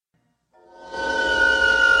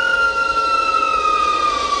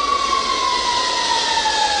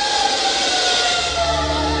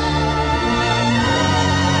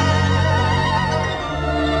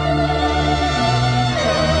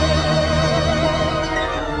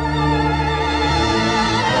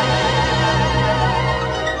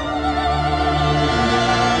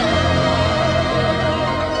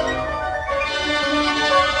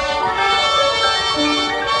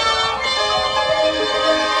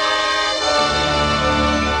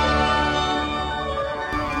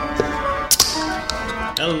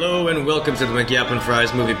and welcome to the McYap and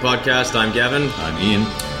Fries Movie Podcast. I'm Gavin. I'm Ian.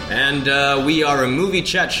 And we are a movie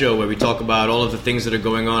chat show where we talk about all of the things that are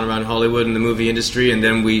going on around Hollywood and the movie industry, and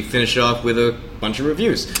then we finish off with a bunch of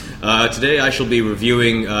reviews. Today I shall be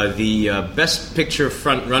reviewing the Best Picture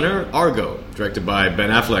frontrunner, Argo, directed by Ben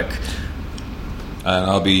Affleck. And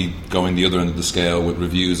I'll be going the other end of the scale with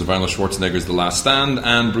reviews of Arnold Schwarzenegger's The Last Stand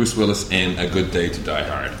and Bruce Willis in A Good Day to Die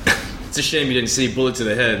Hard. It's a shame you didn't see Bullet to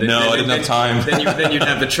the Head. I didn't have time. Then you'd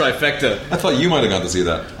have the trifecta. I thought you might have gone to see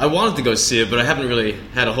that. I wanted to go see it, but I haven't really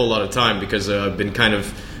had a whole lot of time because I've been kind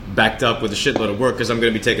of backed up with a shitload of work because I'm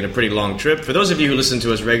going to be taking a pretty long trip. For those of you who listen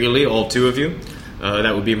to us regularly, all two of you,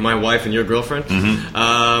 that would be my wife and your girlfriend.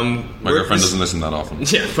 Mm-hmm. My girlfriend doesn't listen that often.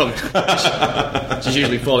 Yeah, probably. She's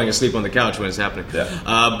usually falling asleep on the couch when it's happening.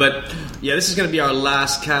 Yeah. But yeah, this is going to be our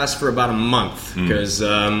last cast for about a month because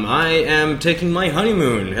I am taking my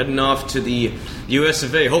honeymoon, heading off to the US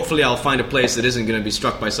of A. Hopefully I'll find a place that isn't going to be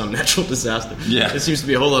struck by some natural disaster. Yeah. There seems to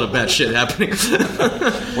be a whole lot of bad shit happening.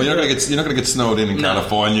 Well, you're not going to get snowed in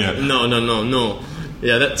California. No.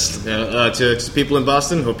 Yeah, that's to people in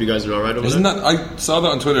Boston. Hope you guys are all right over Isn't there. that? I saw that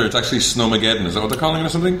on Twitter. It's actually Snowmageddon. Is that what they're calling it or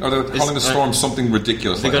something? Or they're calling the storm something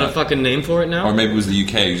ridiculous They like got that? a fucking name for it now? Or maybe it was the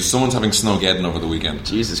UK. Someone's having Snowgeddon over the weekend.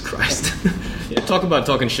 Jesus Christ. Yeah, talk about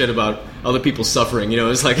talking shit about other people suffering. You know,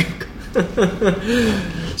 it's like...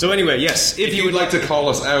 So anyway, yes, if you would like to call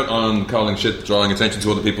us out on calling shit, drawing attention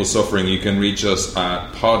to other people's suffering, you can reach us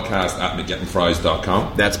at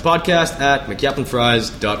podcast@mcyappandfries.com. That's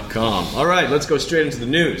podcast@mcyappandfries.com. All right, let's go straight into the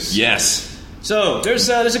news. Yes. So there's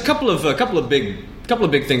a couple of big things.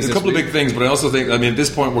 There's a couple of big things, but I also think, at this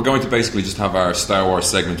point, we're going to basically just have our Star Wars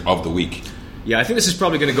segment of the week. Yeah, I think this is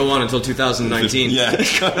probably going to go on until 2019. Yeah.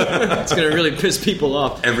 It's going to really piss people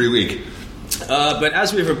off every week. But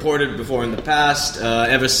as we've reported before in the past,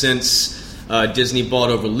 ever since Disney bought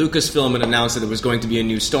over Lucasfilm and announced that there was going to be a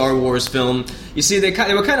new Star Wars film, you see, they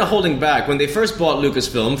were kind of holding back. When they first bought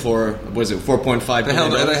Lucasfilm for, $4.5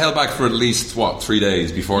 billion? They held back for at least, 3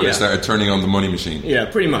 days before they started turning on the money machine.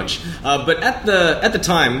 Yeah, pretty much. But at the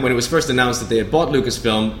time, when it was first announced that they had bought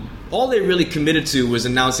Lucasfilm, all they really committed to was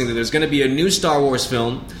announcing that there's going to be a new Star Wars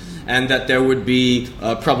film and that there would be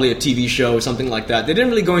probably a TV show or something like that. They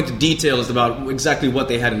didn't really go into details about exactly what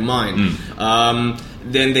they had in mind.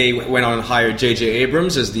 Then they went on and hired J.J.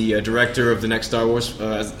 Abrams as the director of the next Star Wars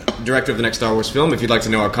film. If you'd like to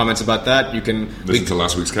know our comments about that, you can listen to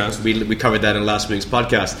last week's cast. We covered that in last week's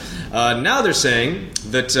podcast. Now they're saying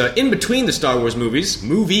that in between the Star Wars movies,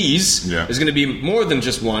 there's going to be more than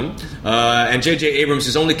just one. And J.J. Abrams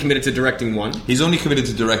is only committed to directing one. He's only committed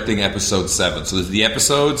to directing episode 7. So there's the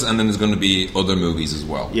episodes, and then there's going to be other movies as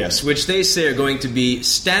well. Yes, which they say are going to be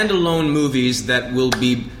standalone movies that will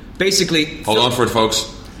be basically... Hold on for it, folks.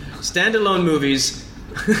 Standalone movies...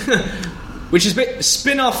 which is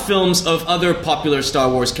spin-off films of other popular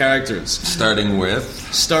Star Wars characters. Starting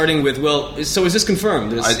with, well, so is this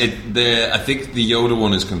confirmed? I think the Yoda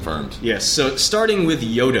one is confirmed. Yes, so starting with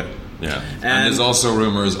Yoda. Yeah, and there's also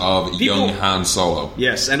rumors of young Han Solo.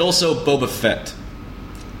 Yes, and also Boba Fett.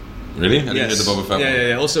 Really? I didn't hear the Boba Fett one.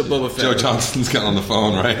 Yeah, also Boba Fett. Joe Johnston's getting on the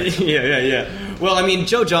phone, right? Yeah. Well, I mean,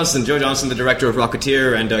 Joe Johnston, the director of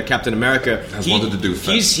Rocketeer and Captain America, wanted to do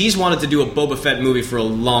Fett. He's wanted to do a Boba Fett movie for a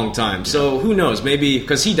long time. So who knows? Maybe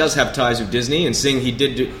because he does have ties with Disney, and seeing he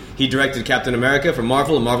directed Captain America for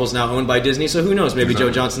Marvel, and Marvel's now owned by Disney. So who knows? Maybe Joe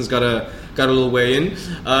Johnston's got a little way in.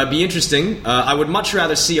 Be interesting. I would much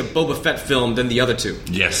rather see a Boba Fett film than the other two.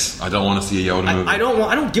 Yes, I don't want to see a Yoda movie. I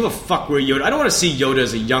don't give a fuck where Yoda. I don't want to see Yoda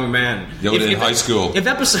as a young man. Yoda in high school. If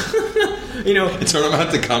episode, it's a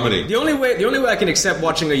romantic comedy. The only way I can accept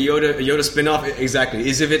watching a Yoda spin-off exactly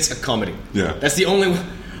is if it's a comedy. Yeah, that's the only.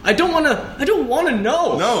 I don't want to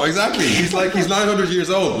know. No, exactly. He's 900 years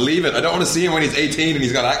old. Leave it. I don't want to see him when he's 18 and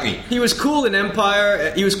he's got acne. He was cool in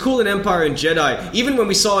Empire. He was cool in Empire and Jedi. Even when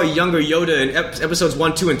we saw a younger Yoda in episodes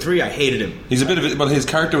 1, 2, and 3, I hated him. He's a bit of it, but his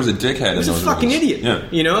character was a dickhead. He was a fucking idiot. Yeah.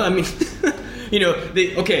 I mean,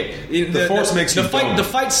 the Force makes you dumb. The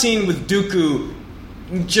fight scene with Dooku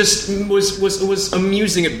just was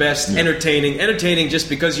amusing at best, entertaining just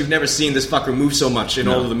because you've never seen this fucker move so much in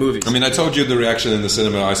all of the movies. I mean, I told you the reaction in the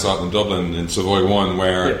cinema. I saw it in Dublin in Savoy 1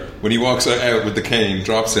 where when he walks out with the cane,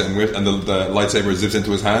 drops it, and the lightsaber zips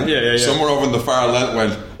into his hand. Yeah. Somewhere over in the far left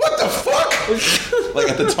went, what the fuck? Like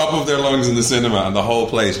at the top of their lungs in the cinema, and the whole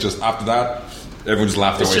place just after that, everyone just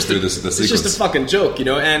laughed their way through the sequence. It's just a fucking joke,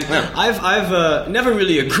 and I've never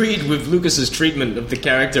really agreed with Lucas's treatment of the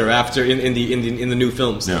character after in the new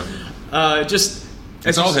films. Yeah,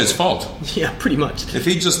 it's all his fault. Yeah, pretty much. If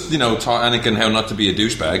he just taught Anakin how not to be a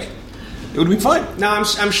douchebag. it would be fine. Now,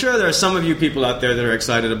 I'm sure there are some of you people out there that are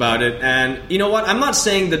excited about it, and you know what? I'm not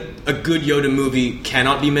saying that a good Yoda movie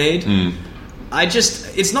cannot be made.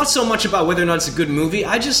 It's not so much about whether or not it's a good movie.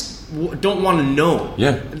 I just don't want to know.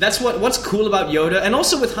 Yeah. That's what's cool about Yoda, and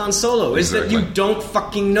also with Han Solo, is that you don't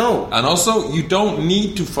fucking know. And also, you don't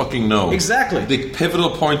need to fucking know. Exactly. The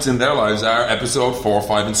pivotal points in their lives are episode 4,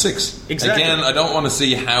 5, and 6. Exactly. Again, I don't want to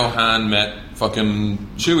see how Han met fucking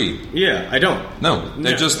Chewie. Yeah, I don't. No,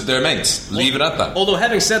 they're mates. Leave it at that. Although,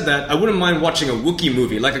 having said that, I wouldn't mind watching a Wookiee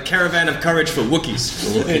movie, like a Caravan of Courage for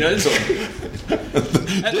Wookiees. You know,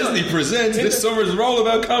 Disney presents this summer's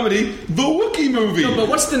rollabout comedy, The Wookiee Movie. No, but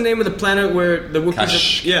what's the name of the planet where the Wookiees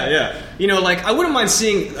Kash. Yeah. You know, like, I wouldn't mind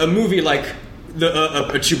seeing a movie like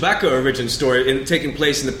a Chewbacca origin story taking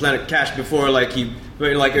place in the planet Kash before, like, he...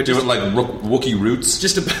 Like, do it like Wookiee roots.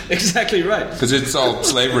 Exactly right. Because it's all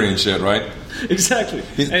slavery and shit, right? Exactly.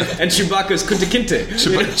 And Chewbacca's Kunta Kinte.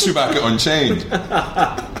 Chewbacca Unchained.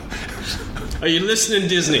 Are you listening,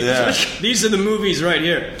 Disney? Yeah. These are the movies right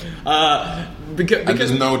here. Because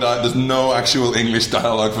there's no actual English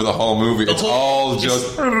dialogue for the whole movie. It's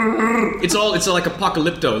like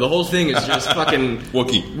Apocalypto. The whole thing is just fucking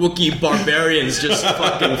Wookiee barbarians just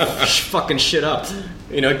fucking shit up.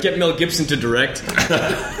 You know, get Mel Gibson to direct,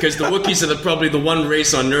 because the Wookiees are probably the one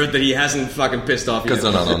race on Earth that he hasn't fucking pissed off yet. Because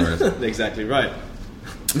they're not on Earth. Exactly right.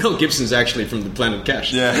 Mel Gibson's actually from the planet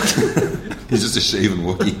Kash. Yeah. He's just a shaven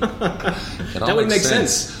Wookiee. That would make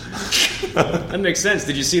sense. That makes sense.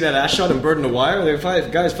 Did you see that ass shot in Bird in the Wire? The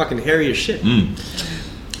guy's fucking hairy as shit.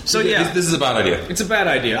 So yeah, this is a bad idea. It's a bad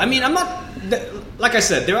idea. I mean, I'm not... Like I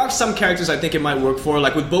said, there are some characters I think it might work for.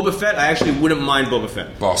 Like with Boba Fett, I actually wouldn't mind Boba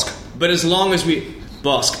Fett. Bosk. But as long as we...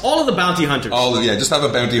 Bosk. All of the bounty hunters. Just have a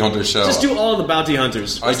bounty hunter show. Just do all of the bounty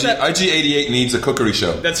hunters. IG-88 needs a cookery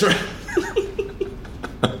show. That's right.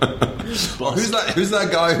 Who's that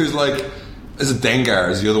guy who's like... Is it Dengar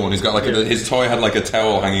is the other one who's got like his toy had like a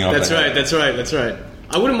towel hanging off. That's right.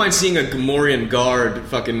 I wouldn't mind seeing a Gamorrean guard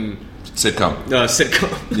fucking... Sitcom.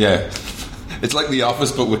 Yeah. It's like The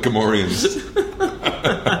Office but with Gamorreans.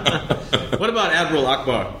 What about Admiral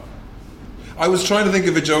Akbar? I was trying to think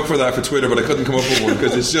of a joke for that for Twitter, but I couldn't come up with one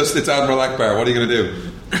because it's Admiral Akbar. What are you going to do?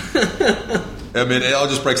 I mean, it all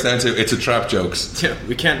just breaks down to it's a trap jokes. Yeah,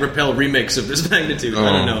 we can't repel remakes of this magnitude.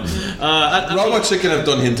 I don't know. Robot Chicken have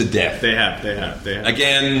done him to death. They have.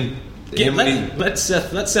 Again, let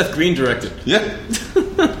Seth Green direct it. Yeah.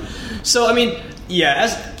 So I mean,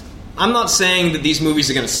 I'm not saying that these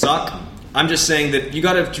movies are going to suck. I'm just saying that you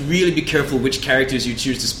got to really be careful which characters you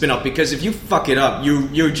choose to spin off, because if you fuck it up,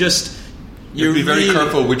 you're be very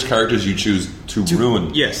careful which characters you choose to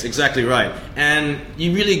ruin. Yes, exactly right. And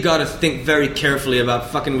you really got to think very carefully about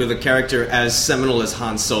fucking with a character as seminal as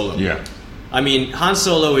Han Solo. Yeah. I mean, Han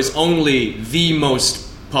Solo is only the most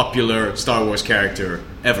popular Star Wars character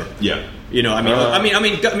ever. Yeah. You know, I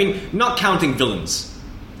mean, not counting villains.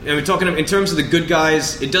 And we're talking in terms of the good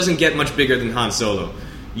guys. It doesn't get much bigger than Han Solo.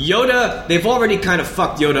 Yoda, they've already kind of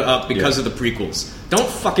fucked Yoda up because of the prequels. Don't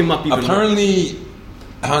fuck him up even more. Apparently,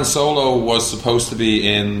 Han Solo was supposed to be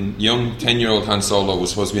in... Young 10-year-old Han Solo was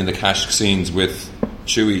supposed to be in the Kash scenes with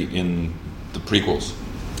Chewie in the prequels.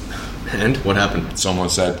 And? What happened? Someone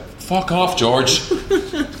said, fuck off, George.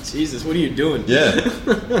 Jesus, what are you doing? Yeah.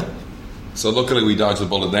 So luckily we dodged the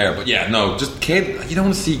bullet there. But yeah, no, just kid... You don't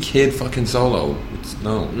want to see kid fucking Solo.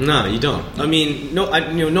 No, you don't. I mean,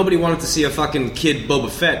 nobody wanted to see a fucking kid Boba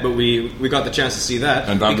Fett, but we got the chance to see that.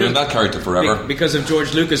 And I'm doing that character forever. Because of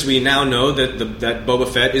George Lucas, we now know that that Boba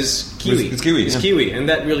Fett is Kiwi. It's Kiwi. It's Kiwi, and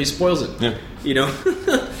that really spoils it. Yeah. You know?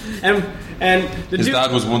 and his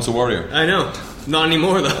dad was once a warrior. I know. Not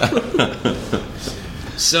anymore, though.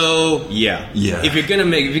 So, yeah. If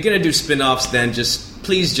you're gonna do spin-offs, then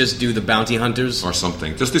please just do the bounty hunters. Or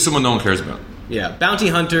something. Just do someone no one cares about. Yeah, bounty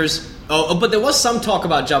hunters. Oh, but there was some talk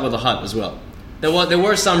about Jabba the Hutt as well. There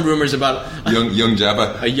were some rumors about young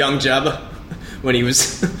Jabba. A young Jabba when he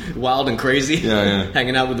was wild and crazy. Yeah.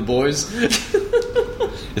 Hanging out with the boys.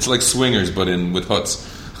 It's like Swingers, but with huts.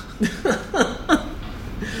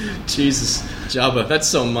 Jesus, Jabba, that's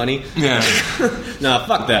so money. Yeah. Nah,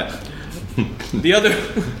 fuck that. The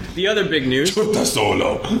other big news. Chuta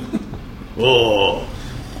Solo. Oh,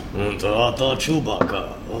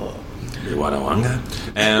 Chewbacca. Oh.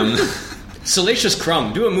 Salacious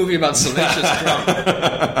Crumb. Do a movie about Salacious Crumb.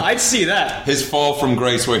 I'd see that. His fall from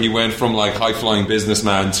grace, where he went from like high-flying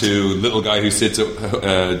businessman to little guy who sits at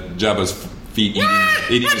Jabba's feet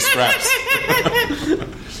eating scraps.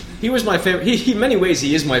 he was my favorite. In many ways,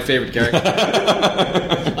 he is my favorite character.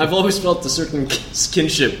 I've always felt a certain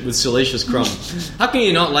kinship with Salacious Crumb. How can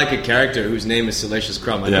you not like a character whose name is Salacious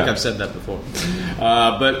Crumb? I think I've said that before.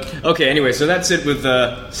 But okay, anyway, so that's it with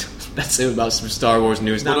that's it about some Star Wars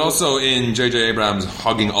news. But also in J.J. Abrams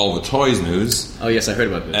hogging all the toys news. Oh yes, I heard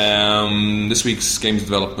about this. This week's Game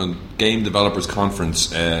Developers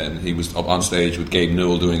Conference, he was up on stage with Gabe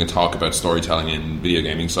Newell doing a talk about storytelling in video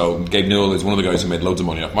gaming. So Gabe Newell is one of the guys who made loads of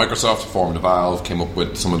money off Microsoft, formed Valve, came up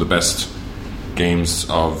with some of the best games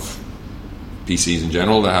of PCs in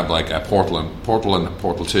general. They have like Portal and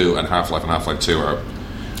Portal 2 and Half-Life 2 are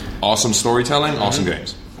awesome storytelling, awesome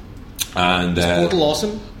games. And is Portal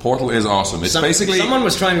awesome? Portal is awesome. It's basically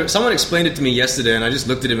someone explained it to me yesterday, and I just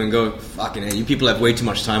looked at him and go, "Fucking hell, you people have way too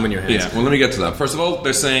much time on your hands." Yeah, well, let me get to that. First of all,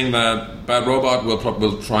 they're saying that Bad Robot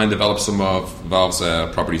will try and develop some of Valve's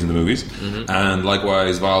properties in the movies, and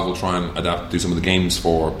likewise, Valve will try and do some of the games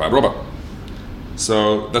for Bad Robot.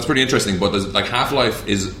 So that's pretty interesting. But there's, like, Half-Life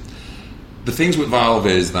is. The things with Valve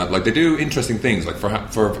is that, like, they do interesting things. Like for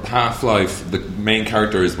Half-Life, the main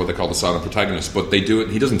character is what they call the silent protagonist, but they do it.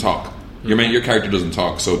 He doesn't talk. Your character doesn't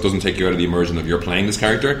talk, so it doesn't take you out of the immersion of you're playing this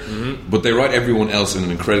character. But they write everyone else in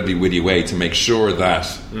an incredibly witty way to make sure that,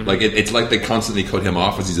 like, it's like they constantly cut him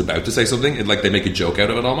off as he's about to say something. It's like they make a joke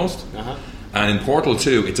out of it almost. And in Portal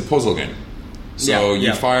 2, it's a puzzle game. So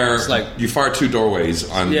you fire two doorways.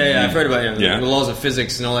 I've heard about it. The laws of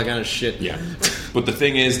physics and all that kind of shit. Yeah. But the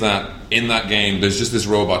thing is that in that game, there's just this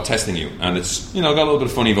robot testing you, and it's got a little bit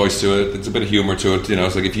of funny voice to it. It's a bit of humor to it.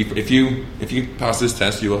 It's like if you pass this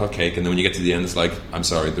test, you will have cake, and then when you get to the end, it's like, I'm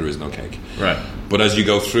sorry, there is no cake. Right. But as you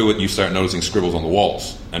go through it, you start noticing scribbles on the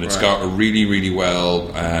walls, and it's got a really, really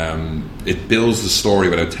well. It builds the story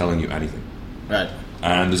without telling you anything. Right.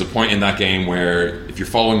 And there's a point in that game where if you're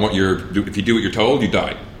following if you do what you're told, you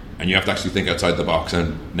die. And you have to actually think outside the box,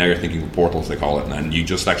 and now you're thinking of portals, they call it, and you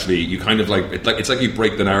just you kind of it's like you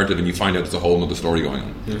break the narrative and you find out there's a whole other story going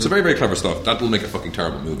on. It's a very, very clever stuff. That will make a fucking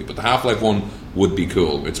terrible movie, but the Half-Life one would be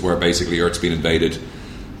cool. It's where basically Earth's been invaded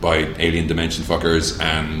by alien dimension fuckers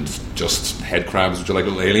and just head crabs, which are like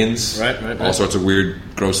little aliens, right. All sorts of weird,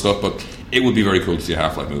 gross stuff. But it would be very cool to see a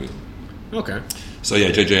Half-Life movie. Okay. So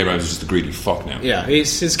yeah, J.J. Abrams is just a greedy fuck now. Yeah,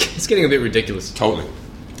 it's getting a bit ridiculous. Totally.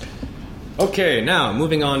 Okay, now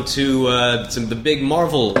moving on to some of the big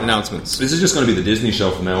Marvel announcements. This is just going to be the Disney show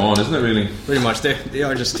from now on, isn't it? Really, pretty much. They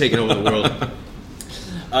are just taking over the world.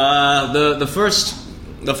 The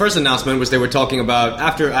first announcement was they were talking about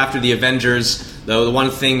after the Avengers. The one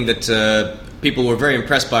thing that people were very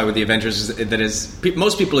impressed by with the Avengers is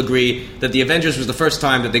most people agree that the Avengers was the first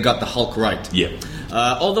time that they got the Hulk right. Yeah.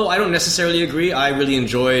 Although I don't necessarily agree, I really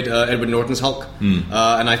enjoyed Edward Norton's Hulk, and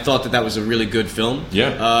I thought that was a really good film.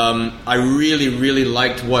 Yeah. I really, really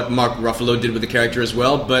liked what Mark Ruffalo did with the character as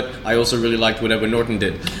well, but I also really liked what Edward Norton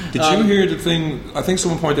did. Did you hear the thing? I think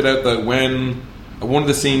someone pointed out that when one of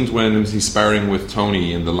the scenes when he's sparring with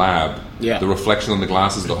Tony in the lab, the reflection on the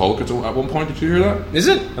glass is the Hulk. At one point, did you hear that? Is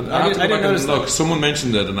it? And I didn't notice that. Look, someone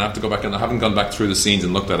mentioned it, and I have to go back and I haven't gone back through the scenes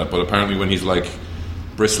and looked at it. But apparently, when he's like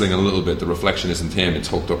bristling a little bit, the reflection isn't him; it's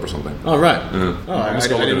hooked up or something. Oh right. Yeah. I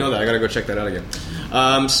didn't know that. I got to go check that out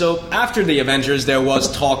again. So after the Avengers, there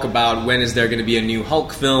was talk about when is there going to be a new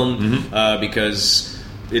Hulk film because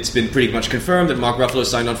it's been pretty much confirmed that Mark Ruffalo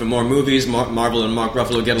signed on for more movies. Marvel and Mark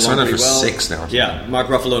Ruffalo get along pretty well. 6 now. Yeah, Mark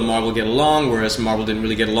Ruffalo and Marvel get along, whereas Marvel didn't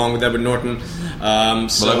really get along with Edward Norton. Well,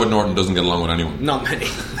 Edward Norton doesn't get along with anyone. Not many.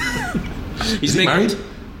 Is he married?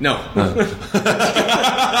 No.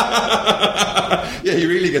 Yeah, he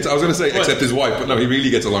really gets. I was going to say except his wife, but no, he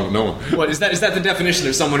really gets along with no one. What is that? Is that the definition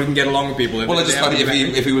of someone who can get along with people? Well, I just thought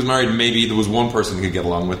if he was married, maybe there was one person he could get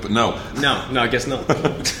along with, but no. No, I guess not.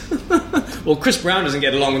 Well, Chris Brown doesn't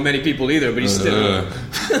get along with many people either, but he's still.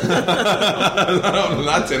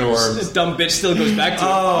 That's in worms. This dumb bitch still goes back to.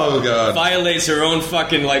 Oh god! Violates her own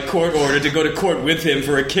fucking court order to go to court with him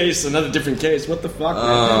for a case, another different case. What the fuck?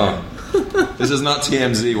 This is not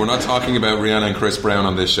TMZ. We're not talking about Rihanna and Chris Brown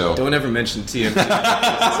on this show. Don't ever mention TMZ.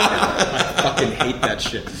 I fucking hate that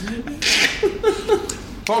shit.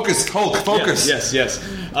 Focus, Hulk. Focus. Yes.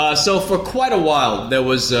 So for quite a while, there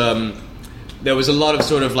was a lot of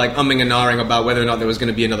sort of umming and ahhing about whether or not there was going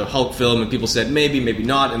to be another Hulk film, and people said maybe, maybe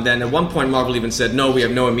not, and then at one point Marvel even said no, we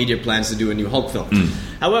have no immediate plans to do a new Hulk film.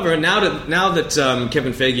 However, now that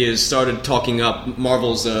Kevin Feige has started talking up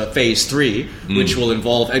Marvel's Phase 3, which will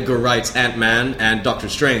involve Edgar Wright's Ant-Man and Doctor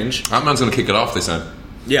Strange. Ant-Man's going to kick it off, they said.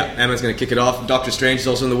 Yeah, Ant-Man's going to kick it off. Doctor Strange is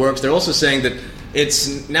also in the works. They're also saying that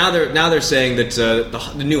it's now they're saying that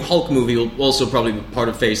the new Hulk movie will also probably be part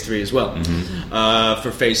of Phase 3 as well.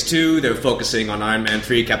 For Phase 2, they're focusing on Iron Man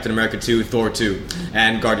 3, Captain America 2, Thor 2,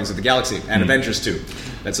 and Guardians of the Galaxy, and Avengers 2.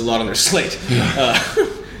 That's a lot on their slate.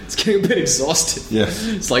 It's getting a bit exhausted. Yeah.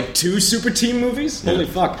 It's like 2 super team movies? Holy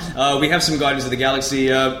fuck. We have some Guardians of the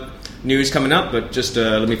Galaxy news coming up, but just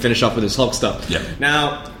let me finish off with this Hulk stuff. Yeah.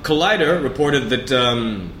 Now, Collider reported that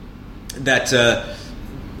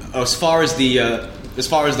as far as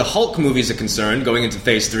the Hulk movies are concerned, going into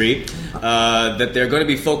Phase 3, that they're going to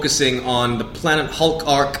be focusing on the Planet Hulk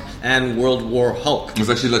arc and World War Hulk. It was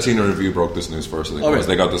actually Latino Review broke this news first. I think really?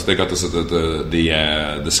 They got this at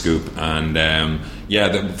the scoop. And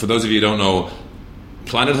for those of you who don't know,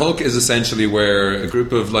 Planet Hulk is essentially where a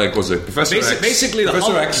group of Professor X, basically the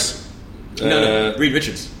Professor Hulk. X. No, Reed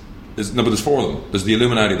Richards. But there's 4 of them. There's the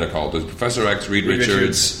Illuminati, they're called. There's Professor X, Reed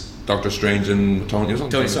Richards, Doctor Strange, and Tony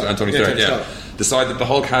Stark. Tony Stark. Decide that the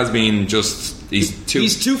Hulk has been he's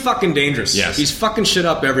too fucking dangerous. Yes. He's fucking shit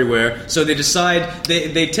up everywhere. So they decide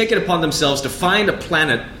they take it upon themselves to find a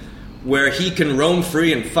planet where he can roam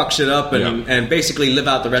free and fuck shit up and basically live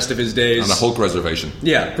out the rest of his days on the Hulk reservation.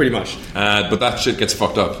 Yeah, pretty much. But that shit gets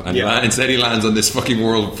fucked up, and instead he lands on this fucking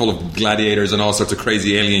world full of gladiators and all sorts of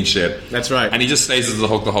crazy alien shit. That's right. And he just stays as the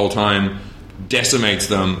Hulk the whole time, decimates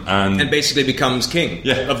them, and basically becomes king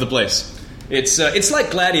of the place. It's like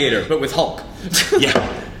Gladiator, but with Hulk.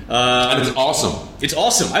 And it's awesome. It's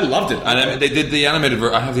awesome. I loved it. And they did the animated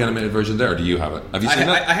version. I have the animated version there. Do you have it? Have you seen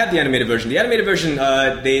that? I have the animated version. The animated version,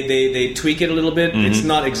 they tweak it a little bit. It's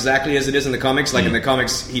not exactly as it is in the comics. Like in the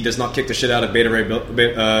comics, he does not kick the shit out of Beta Ray Bill.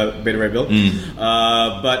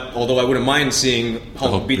 But although I wouldn't mind seeing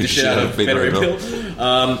Hulk beat the shit out of Beta Ray Bill.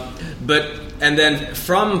 And then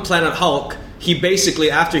from Planet Hulk, he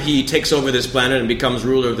basically, after he takes over this planet and becomes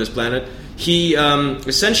ruler of this planet, he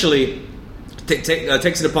essentially takes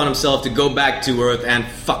it upon himself to go back to Earth and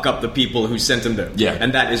fuck up the people who sent him there. Yeah.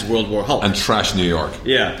 And that is World War Hulk. And trash New York.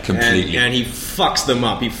 Yeah. Completely. And he fucks them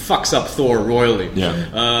up. He fucks up Thor royally.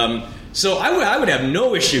 Yeah. So I would have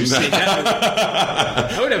no issue seeing that movie.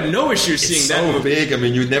 I would have no issue seeing that movie. It's so big. I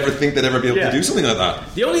mean, you'd never think they'd ever be able to do something like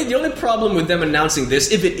that. The only problem with them announcing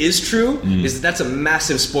this, if it is true, is that that's a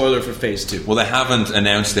massive spoiler for Phase 2. Well, they haven't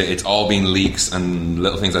announced it. It's all been leaks and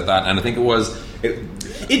little things like that. And I think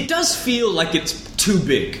it does feel like it's too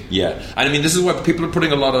big. Yeah. And I mean, this is what people are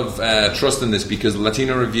putting a lot of trust in this, because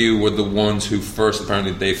Latino Review were the ones who first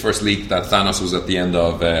leaked that Thanos was at the end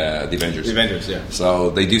of the Avengers. The Avengers, yeah. So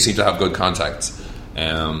they do seem to have good contacts.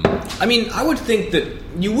 I mean, I would think that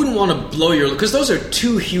you wouldn't want to blow your... Because those are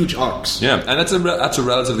 2 huge arcs. Yeah, and that's a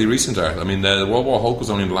relatively recent arc. I mean, the World War Hulk was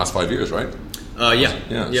only in the last 5 years, right?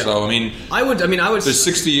 Yeah. So, I would... There's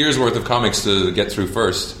 60 years worth of comics to get through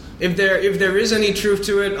first. If there is any truth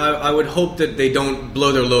to it, I would hope that they don't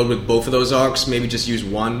blow their load with both of those arcs. Maybe just use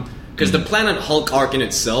one, because the Planet Hulk arc in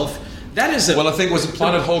itself, that is I think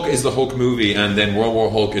Planet Hulk is the Hulk movie, and then World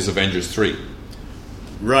War Hulk is Avengers 3.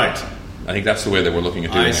 Right. I think that's the way they were looking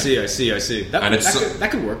at doing it. I see.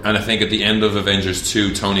 That could work. And I think at the end of Avengers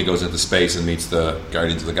 2, Tony goes into space and meets the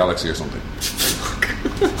Guardians of the Galaxy or something.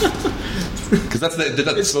 Because that's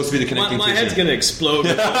supposed to be the connecting My tissue. head's going to explode.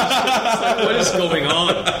 What is going on?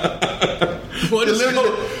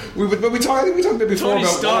 We talked before Tony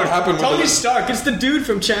about Stark. what happened. Tony Stark. It's the dude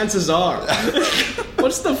from Chances Are.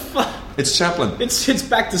 What's the fuck? It's Chaplin. It's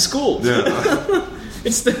Back to School. Yeah.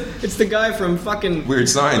 It's the guy from fucking Weird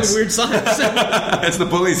Science. Weird Science. It's the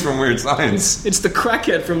bullies from Weird Science. It's the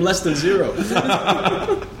crackhead from Less Than Zero.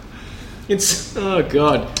 It's oh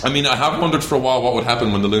god. I mean, I have wondered for a while what would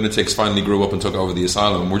happen when the lunatics finally grew up and took over the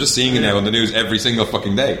asylum. We're just seeing it now on the news every single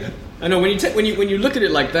fucking day. I know when you look at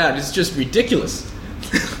it like that, it's just ridiculous.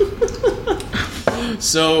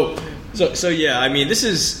 So yeah. I mean, this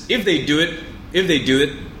is if they do it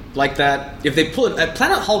like that. If they pull it,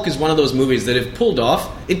 Planet Hulk is one of those movies that if pulled off,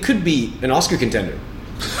 it could be an Oscar contender.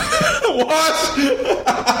 What?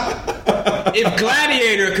 If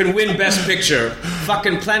Gladiator can win Best Picture,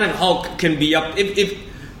 fucking Planet Hulk can be up.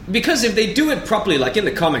 Because if they do it properly, like in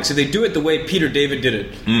the comics, if they do it the way Peter David did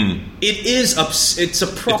it, it's a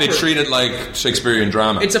proper... If they treat it like Shakespearean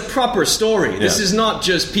drama. It's a proper story. Yeah. This is not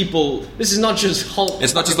just people... This is not just Hulk...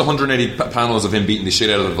 It's not just 180 panels of him beating the shit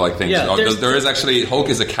out of things. Yeah, there is actually... Hulk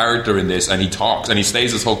is a character in this, and he talks, and he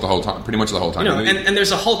stays as Hulk the whole time, pretty much the whole time. And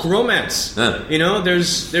there's a Hulk romance. Yeah.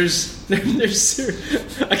 There's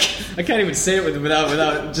I can't even say it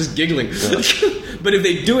without just giggling. Yeah. But if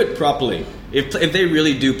they do it properly, if they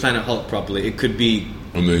really do Planet Hulk properly, it could be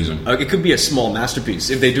amazing. It could be a small masterpiece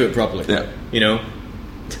if they do it properly. Yeah.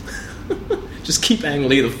 Just keep Ang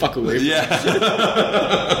Lee the fuck away from Yeah.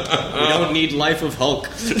 We don't need Life of Hulk.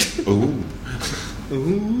 Ooh.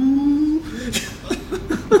 Ooh.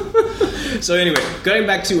 So anyway, going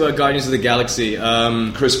back to Guardians of the Galaxy,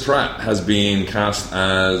 Chris Pratt has been cast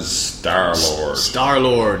as Star-Lord.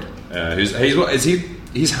 Star-Lord.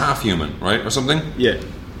 He's half human, right, or something? Yeah.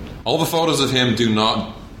 All the photos of him do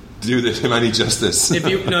not do him any justice. If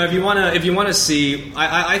you want to see,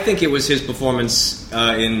 I think it was his performance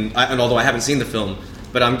and although I haven't seen the film,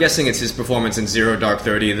 but I'm guessing it's his performance in Zero Dark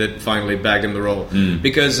 30 that finally bagged him the role.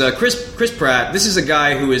 Because Chris Pratt, this is a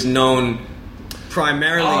guy who is known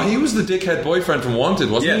primarily. Oh, he was the dickhead boyfriend from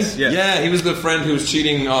Wanted, wasn't he? Yes. Yeah, he was the friend who was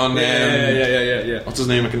cheating on. Yeah. What's his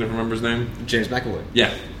name? I can never remember his name. James McAvoy.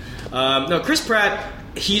 Yeah. No, Chris Pratt.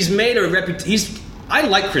 He's made a reputation. I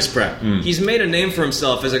like Chris Pratt. He's made a name for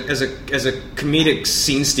himself as a comedic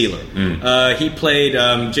scene stealer. He played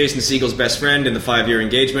Jason Segel's best friend in The 5-Year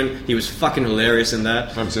Engagement. He was fucking hilarious in that.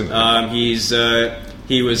 I haven't seen that.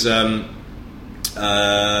 He was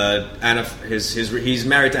Anna. He's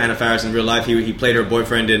married to Anna Faris in real life. He played her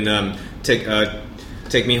boyfriend in Take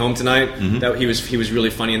Me Home Tonight. That he was really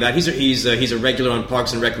funny in that. He's a regular on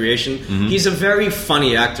Parks and Recreation. He's a very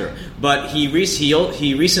funny actor, but he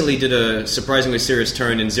recently did a surprisingly serious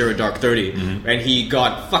turn in Zero Dark 30, and he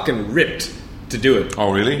got fucking ripped to do it.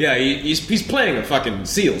 Oh, really? Yeah, he's playing a fucking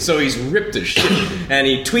seal, so he's ripped as shit. And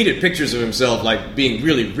he tweeted pictures of himself like being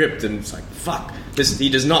really ripped, and it's like fuck. He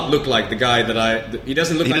does not look like the guy that he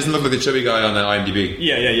doesn't look. He doesn't look like the chubby guy on the IMDb.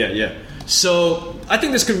 Yeah. So I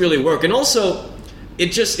think this could really work, and also.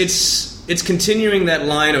 It's continuing that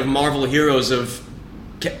line of Marvel heroes of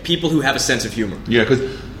people who have a sense of humor. Yeah, because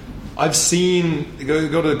I've seen go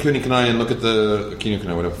to Kinokuniya and look at the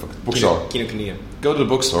Kinokuniya, whatever bookstore. Kinokuniya. Go to the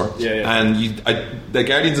bookstore. Yeah. And the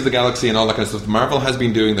Guardians of the Galaxy and all that kind of stuff. Marvel has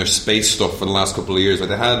been doing their space stuff for the last couple of years. Like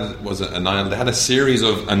they had a series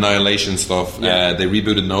of Annihilation stuff. Yeah. They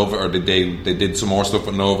rebooted Nova, or they did some more stuff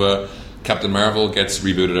with Nova. Captain Marvel gets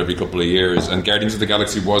rebooted every couple of years, and Guardians of the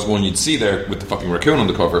Galaxy was one you'd see there with the fucking raccoon on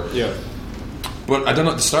the cover. Yeah. But I don't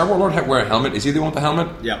know, does Star-Lord wear a helmet? Is he the one with the helmet?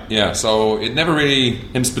 Yeah. Yeah, so it never really...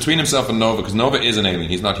 between himself and Nova, because Nova is an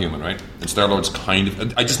alien, he's not human, right? And Star-Lord's kind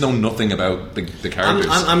of... I just know nothing about the characters.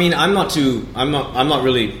 I'm not too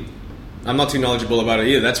knowledgeable about it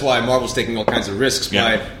either. That's why Marvel's taking all kinds of risks.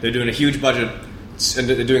 Why they're doing a huge budget... And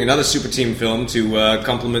they're doing another super team film to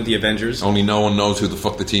complement the Avengers. Only no one knows who the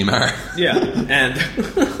fuck the team are. Yeah,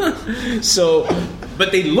 and so,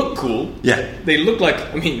 but they look cool. Yeah, they look like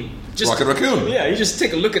just Rocket Raccoon. Yeah, you just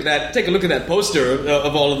take a look at that. Take a look at that poster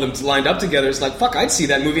of all of them lined up together. It's like fuck, I'd see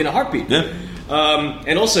that movie in a heartbeat. Yeah.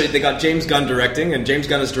 And also they got James Gunn directing, and James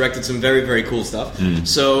Gunn has directed some very very cool stuff.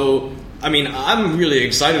 So. I'm really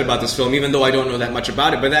excited about this film, even though I don't know that much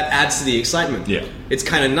about it, but that adds to the excitement. Yeah. It's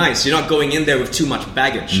kind of nice. You're not going in there with too much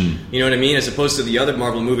baggage. You know what I mean? As opposed to the other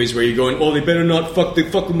Marvel movies where you're going, oh, they better not fuck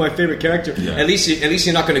with my favorite character. Yeah. At least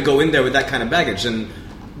you're not going to go in there with that kind of baggage, and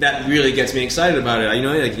that really gets me excited about it. You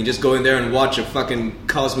know, like you just go in there and watch a fucking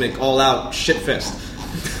cosmic, all-out shitfest.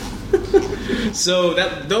 So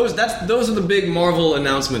those are the big Marvel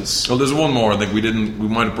announcements. Well, there's one more. I think we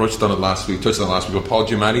might have touched on it last week. But Paul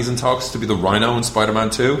Giamatti's in talks to be the Rhino in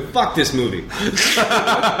Spider-Man 2. Fuck this movie.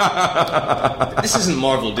 This isn't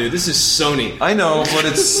Marvel, dude. This is Sony. I know, but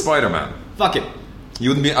it's Spider-Man. Fuck it.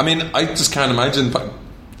 You wouldn't be. I just can't imagine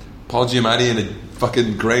Paul Giamatti in a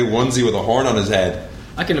fucking grey onesie with a horn on his head.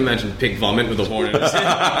 I can imagine pig vomit with a horn in his head.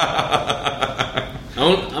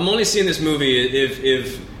 I'm only seeing this movie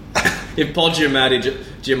if Paul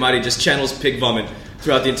Giamatti just channels pig vomit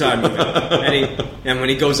throughout the entire movie, and when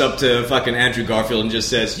he goes up to fucking Andrew Garfield and just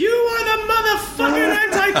says, "You are the motherfucking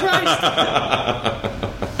Antichrist."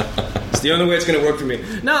 It's the only way it's going to work for me.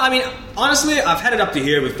 No, honestly, I've had it up to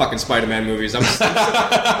here with fucking Spider-Man movies. I'm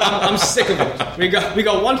sick of it. We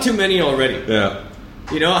got one too many already. Yeah.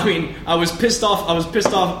 You know, I was pissed off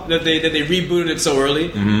that they rebooted it so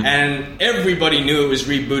early, and everybody knew it was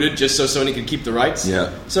rebooted just so Sony could keep the rights.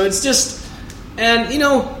 Yeah. So it's just, and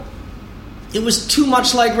it was too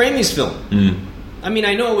much like Raimi's film. I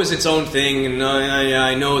know it was its own thing, and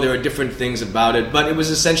I know there are different things about it, but it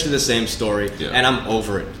was essentially the same story, and I'm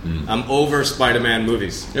over it. I'm over Spider-Man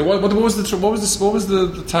movies. Yeah, what was the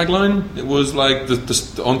tagline? It was like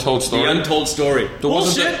the untold story. The untold story.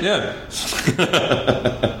 Bullshit. Yeah.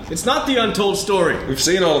 It's not the untold story. We've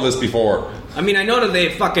seen all of this before. I know that they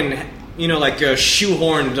fucking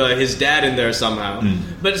shoehorned his dad in there somehow.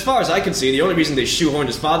 But as far as I can see, the only reason they shoehorned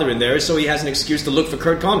his father in there is so he has an excuse to look for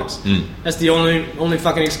Kurt Connors. That's the only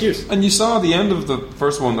fucking excuse. And you saw the end of the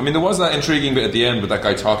first one. There was that intriguing bit at the end with that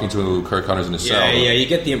guy talking to Kurt Connors in his cell. Yeah, you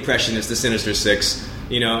get the impression it's the Sinister Six.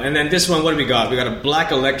 You know, and then this one, what do we got? We got a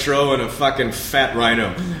black Electro and a fucking fat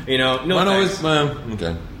Rhino. You know, no Rhino thanks. is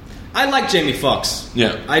okay. I like Jamie Foxx.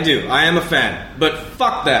 Yeah. I do. I am a fan. But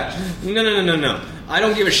fuck that. No. I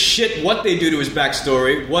don't give a shit what they do to his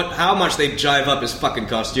backstory, how much they jive up his fucking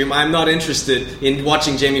costume. I'm not interested in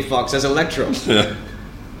watching Jamie Foxx as Electro. Yeah.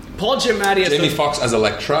 Paul Giamatti as Jamie Foxx as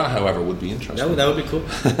Electra, however, would be interesting. That would be cool.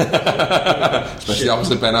 Especially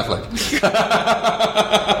opposite Ben Affleck.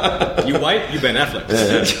 You white? You Ben Affleck.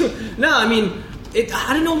 Yeah. No, I mean,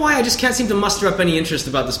 I don't know why I just can't seem to muster up any interest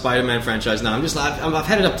about the Spider-Man franchise now. I've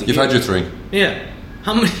had it up to You've had your 3. Yeah.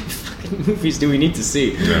 How many fucking movies do we need to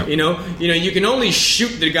see? Yeah. You know, you can only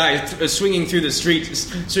shoot the guy swinging through the street,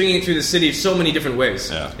 swinging through the city so many different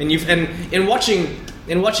ways. Yeah. And in watching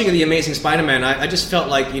The Amazing Spider-Man, I just felt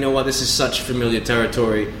like, you know what, this is such familiar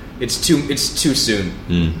territory. It's too soon.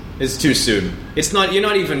 It's too soon. It's not. You're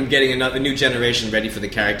not even getting a new generation ready for the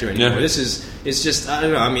character anymore. Yeah. It's just, I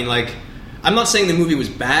don't know. I mean, like, I'm not saying the movie was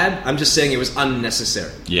bad. I'm just saying it was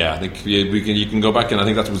unnecessary. Yeah, I think you can go back, and I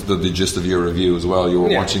think that was the gist of your review as well. You were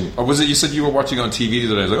watching, or was it you said you were watching on TV the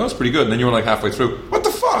other day? I was like, oh, it's pretty good, and then you were like halfway through. What the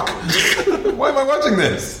fuck? Why am I watching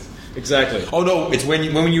this? Exactly. Oh no, it's when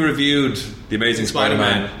you reviewed The Amazing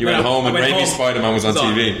Spider-Man, you went home and Raimi's Spider-Man was on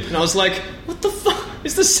TV. And I was like, what the fuck?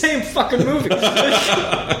 It's the same fucking movie.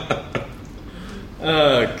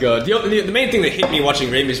 Oh god! The main thing that hit me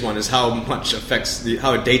watching Raimi's one is how much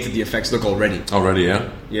how dated the effects look already. Already, yeah.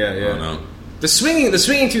 Yeah. Oh, no. The swinging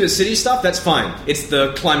through the city stuff, that's fine. It's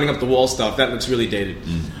the climbing up the wall stuff that looks really dated.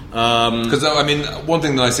 Because I mean, one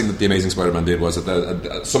thing, the nice thing that The Amazing Spider-Man did was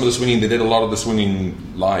that some of the swinging, they did a lot of the swinging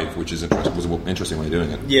live, which was an interesting way of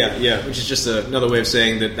doing it. Yeah, which is just another way of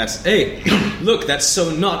saying that's hey, look, that's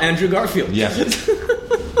so not Andrew Garfield. Yeah.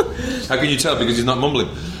 How can you tell? Because he's not mumbling.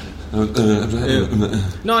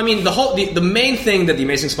 No, I mean the main thing that The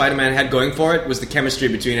Amazing Spider-Man had going for it was the chemistry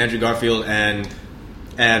between Andrew Garfield and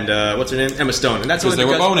what's her name, Emma Stone, and that's because they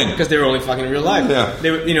were boning because they were only fucking in real life. Yeah,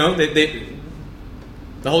 they were, they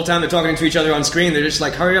the whole time they're talking to each other on screen, they're just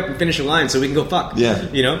like, hurry up and finish your line so we can go fuck. Yeah,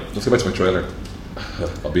 you know. Let's go back to my trailer.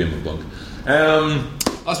 I'll be in my bunk.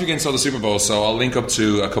 Last weekend saw the Super Bowl, so I'll link up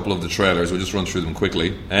to a couple of the trailers. We'll just run through them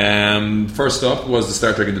quickly. First up was the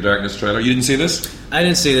Star Trek Into Darkness trailer. You didn't see this? I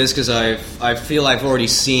didn't see this because I feel I've already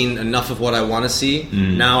seen enough of what I want to see.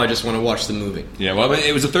 Now I just want to watch the movie. Yeah, well, I mean,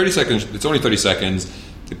 it was a 30 seconds. It's only 30 seconds.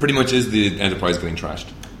 It pretty much is the Enterprise getting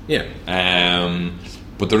trashed. Yeah.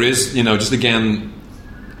 But there is, just again,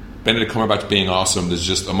 Benedict Cumberbatch being awesome. There's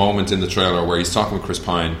just a moment in the trailer where he's talking with Chris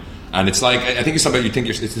Pine. And it's like, I think it's something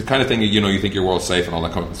it's the kind of thing, you think your world's safe and all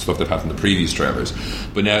that kind of stuff that happened in the previous trailers.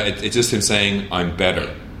 But now it's just him saying, I'm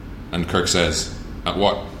better. And Kirk says, at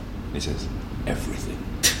what? And he says, everything.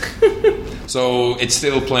 So it's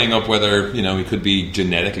still playing up whether, he could be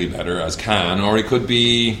genetically better as Khan, or he could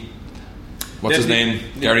be, what's his name?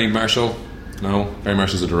 Gary Marshall? No, Gary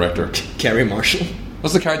Marshall's the director. Gary Marshall?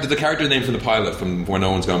 What's the character name from the pilot from Where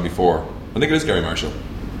No One's Gone Before? I think it is Gary Marshall.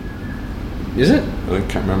 Is it? I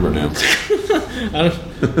can't remember now.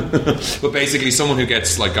 But basically, someone who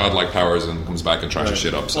gets like godlike powers and comes back and trashes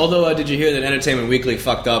shit up. So. Although, did you hear that Entertainment Weekly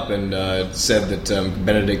fucked up and said that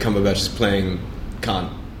Benedict Cumberbatch is playing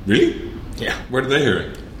Khan? Really? Yeah. Where did they hear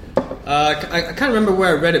it? I can't remember where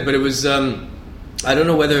I read it, but it was. I don't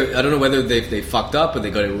know whether they fucked up or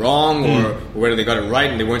they got it wrong or whether they got it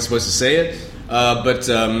right and they weren't supposed to say it. But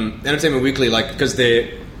Entertainment Weekly, because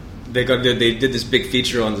they did this big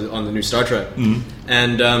feature on the new Star Trek,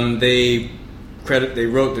 and they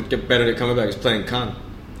wrote that Benedict Cumberbatch is playing Khan.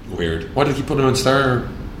 Weird. Why did he put him in Star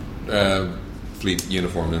Fleet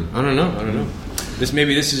uniform then? I don't know. This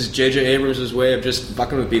is J.J. Abrams' way of just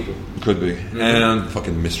fucking with people. Could be. And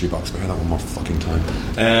fucking mystery box. Bear that one more fucking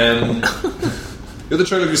time. The other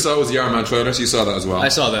trailer we saw was the Iron Man trailer, so you saw that as well. I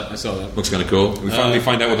saw that. Looks kind of cool. We finally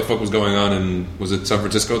find out what the fuck was going on in, was it San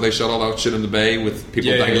Francisco? They shot all that shit in the bay with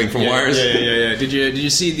people dangling from wires. Yeah. Did you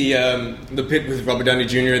see the pit with Robert Downey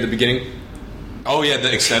Jr. at the beginning? Oh yeah,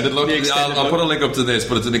 the extended look. I'll put a link up to this,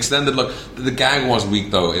 but it's an extended look. The gag was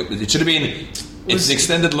weak though. It should have been. It's an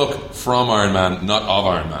extended look from Iron Man, not of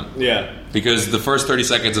Iron Man. Yeah. Because the first 30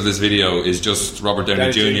 seconds of this video is just Robert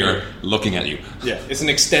Downey Jr. looking at you. Yeah, it's an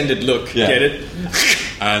extended look. Yeah. Get it?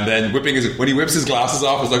 And then when he whips his glasses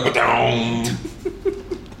off, it's like, ba-dum.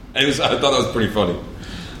 I thought that was pretty funny.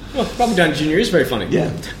 Well, Robert Downey Jr. is very funny.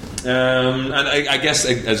 Yeah. And I guess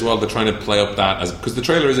as well they're trying to play up that because the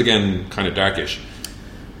trailer is again kind of darkish.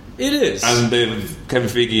 It is. And Kevin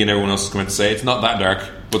Feige and everyone else is coming to say it's not that dark,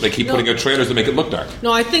 but they keep putting out trailers to make it look dark.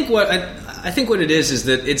 No, I think what it is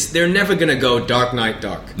that they're never going to go Dark Knight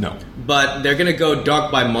dark. No. But they're going to go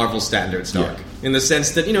dark by Marvel standards dark. Yeah. in the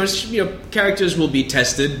sense that characters will be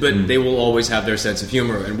tested, but they will always have their sense of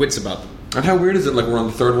humor and wits about them. And how weird is it? Like we're on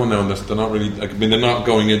the third one now, and they're not really. Like, I mean, they're not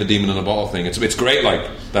going in the demon in a bottle thing. It's great, like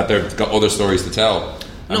that they've got other stories to tell.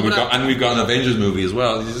 And we've got an Avengers movie as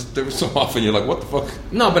well. There so often you're like, what the fuck?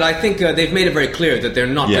 No, but I think they've made it very clear that they're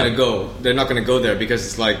not going to go. They're not going to go there because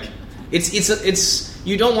it's like it's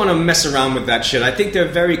you don't want to mess around with that shit. I think they're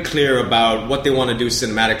very clear about what they want to do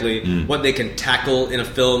cinematically, what they can tackle in a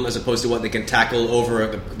film, as opposed to what they can tackle over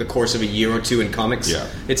the course of a year or two in comics. Yeah.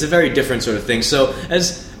 It's a very different sort of thing. So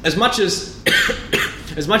as much as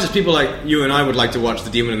as much as people like you and I would like to watch The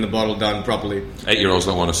Demon in the Bottle done properly, 8-year-olds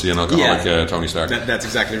don't want to see an alcoholic Tony Stark. That's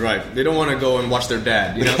exactly right. They don't want to go and watch their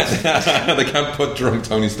dad. You know, they can't put drunk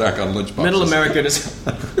Tony Stark on lunchboxes. Middle America just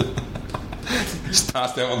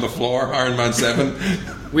passed out on the floor. Iron Man 7.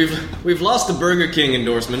 We've lost the Burger King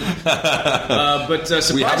endorsement, but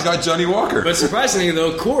we have got Johnny Walker. But surprisingly,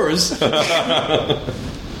 though, Coors.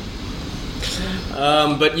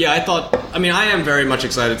 But yeah, I am very much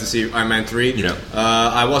excited to see Iron Man 3. Yeah.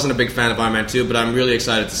 I wasn't a big fan of Iron Man 2, but I'm really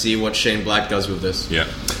excited to see what Shane Black does with this. Yeah.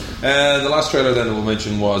 The last trailer then we'll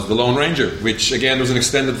mention was The Lone Ranger, which again there was an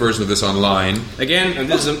extended version of this online. Again, and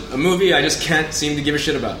this is a movie I just can't seem to give a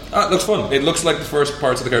shit about. It looks fun. It looks like the first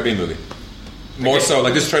parts of the Caribbean movie. More so,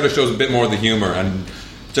 like this trailer shows a bit more of the humor, and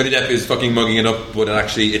Johnny Depp is fucking mugging it up, but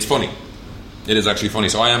it's funny. It is actually funny,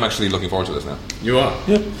 so I am actually looking forward to this now. You are?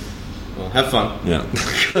 Yeah. Well, have fun. Yeah.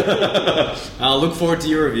 I'll look forward to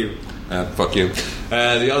your review. Fuck you.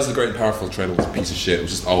 The Oz the Great and Powerful trailer was a piece of shit. It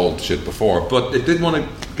was just old shit before. But it did want to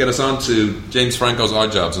get us on to James Franco's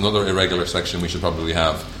Odd Jobs, another irregular section we should probably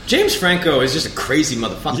have. James Franco is just a crazy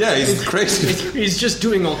motherfucker. Yeah, he's crazy. He's just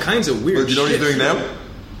doing all kinds of weird shit. Do you know what he's doing now?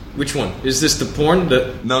 Which one? Is this the porn?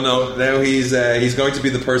 No. Now he's going to be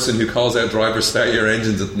the person who calls out drivers, start your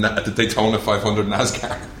engines at the Daytona 500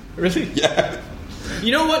 NASCAR. Really? Yeah.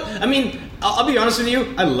 You know what? I mean, I'll be honest with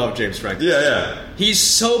you. I love James Franco. Yeah. He's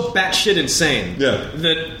so batshit insane. Yeah.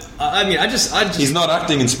 That I just. He's not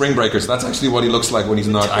acting in Spring Breakers. That's actually what he looks like when he's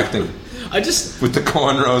not acting. With the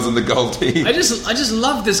cornrows and the gold teeth. I just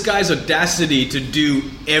love this guy's audacity to do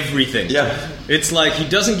everything. Yeah. It's like he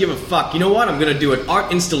doesn't give a fuck. You know what? I'm gonna do an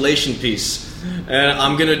art installation piece.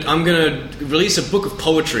 I'm gonna release a book of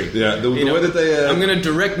poetry. Yeah, the way that they. I'm gonna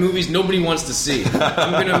direct movies nobody wants to see.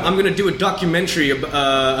 I'm gonna do a documentary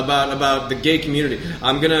about the gay community.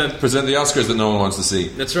 I'm gonna present the Oscars that no one wants to see.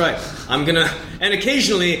 That's right. And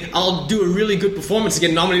occasionally I'll do a really good performance to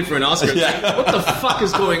get nominated for an Oscar. Yeah. What the fuck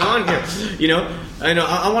is going on here? You know,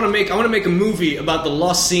 I want to make a movie about the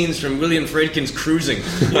lost scenes from William Friedkin's Cruising.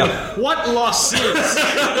 You know, what lost scenes?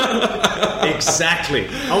 Exactly.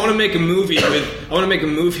 I want to make a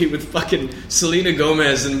movie with fucking Selena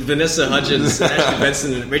Gomez and Vanessa Hudgens and Ashley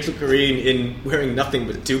Benson and Rachel Corrine in wearing nothing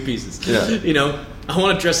but two pieces. Yeah. You know, I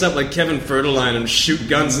want to dress up like Kevin Federline and shoot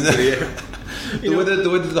guns into the air. The way that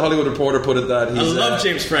the Hollywood Reporter put it, that I love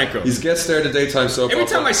James Franco. He's guest starred at daytime soap. Every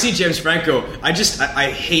time I see James Franco, I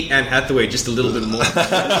hate Anne Hathaway just a little bit more.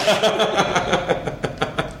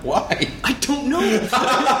 Why? I don't know.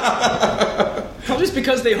 Probably just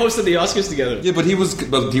because they hosted the Oscars together. Yeah, but he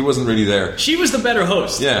wasn't really there. She was the better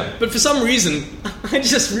host. Yeah. But for some reason, I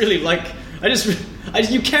just really like.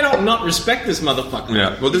 You cannot not respect this motherfucker.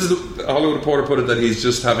 Yeah. Well, this is the Hollywood Reporter put it that he's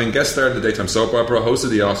just having guest starred at the daytime soap opera, hosted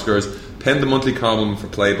the Oscars, penned the monthly column for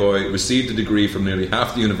Playboy, received a degree from nearly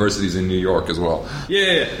half the universities in New York as well.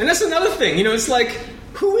 Yeah. And that's another thing. You know, it's like,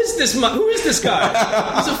 who is this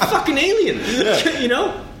guy? He's a fucking alien. Yeah. You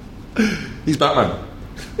know? He's Batman.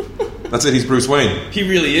 That's it. He's Bruce Wayne. He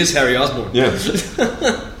really is Harry Osborn. Yeah.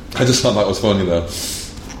 I just thought that was funny though.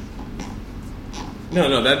 I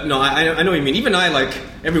know what you mean. Even I, like,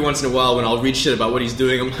 every once in a while when I'll read shit about what he's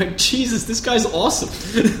doing, I'm like, Jesus, this guy's awesome.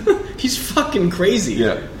 He's fucking crazy.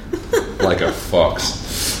 Yeah. Like a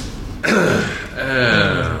fox.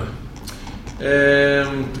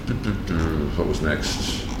 What was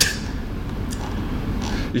next?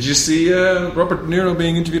 Did you see Robert De Niro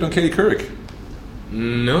being interviewed on Katie Couric?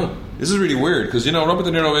 No. This is really weird because, you know, Robert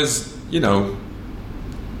De Niro is, you know...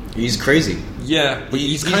 He's crazy. Yeah, but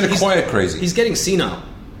he's kind of quiet crazy. He's getting senile.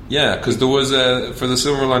 Yeah, because there was, for the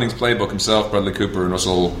Silver Linings Playbook himself, Bradley Cooper and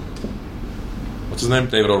Russell... What's his name?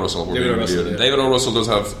 David O. Russell. David O. Russell does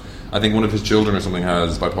have... I think one of his children or something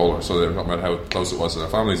has bipolar, so they're talking about how close it was to their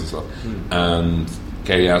families and stuff. And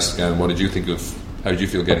Katie asked again, how did you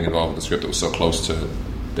feel getting involved with the script that was so close to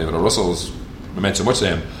David O. Russell's, it meant so much to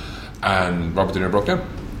him? And Robert De Niro broke down.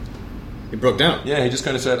 He broke down? Yeah, he just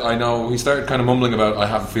kind of said, I know, he started kind of mumbling about, I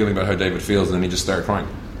have a feeling about how David feels, and then he just started crying.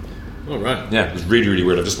 Oh, right. Yeah, it was really, really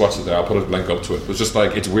weird. I just watched it there, I'll put a link up to it. It was just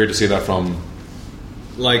like, it's weird to see that from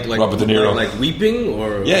Like Robert De Niro. like weeping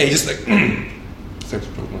or Yeah, he just like.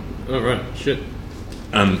 oh right, shit.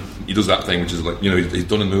 And he does that thing, which is like, he's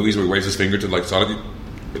done in movies where he waves his finger to like solid.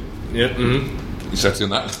 Yeah. Mm-hmm. He starts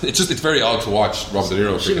doing that. It's very odd to watch Robert De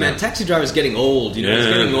Niro. Shit, man, Taxi Driver's getting old. He's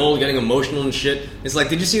getting old, getting emotional and shit. It's like,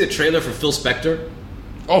 did you see the trailer for Phil Spector?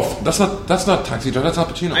 Oh, that's not Taxi Driver. That's Al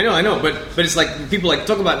Pacino. I know, but it's like people like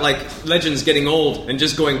talk about like legends getting old and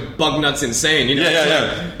just going bug nuts insane.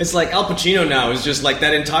 Yeah. It's like Al Pacino now is just like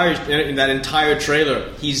that entire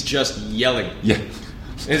trailer. He's just yelling. Yeah.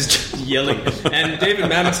 It's just yelling. And David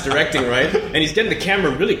Mamet's directing, right? And he's getting the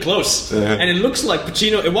camera really close. And it looks like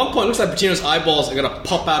Pacino, at one point, it looks like Pacino's eyeballs are going to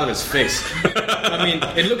pop out of his face. I mean,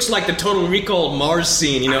 it looks like the Total Recall Mars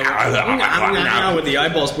scene, with the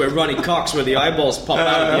eyeballs, where Ronnie Cox, where the eyeballs pop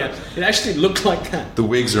out of the end. It actually looked like that. The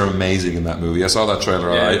wigs are amazing in that movie. I saw that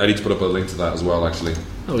trailer. Yeah. I need to put up a link to that as well, actually.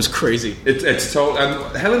 That was crazy. It's total.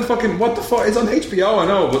 And Helen fucking, what the fuck? It's on HBO, I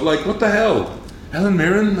know, but like, what the hell? Helen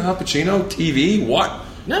Mirren, Al Pacino, TV, what?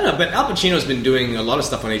 No, but Al Pacino's been doing a lot of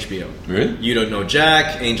stuff on HBO. Really? You Don't Know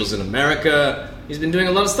Jack, Angels in America. He's been doing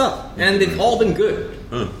a lot of stuff, and they've all been good.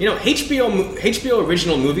 HBO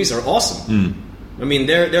original movies are awesome. I mean,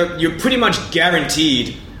 you're pretty much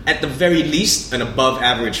guaranteed, at the very least, an above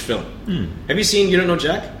average film. Have you seen You Don't Know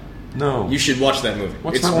Jack? No. You should watch that movie.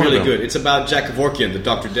 What's it's that one really about? good. It's about Jack Kevorkian, the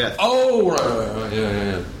Dr. Death. Oh, right.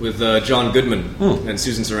 Yeah. With John Goodman and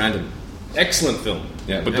Susan Sarandon. Excellent film.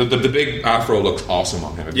 Yeah, but the big afro looks awesome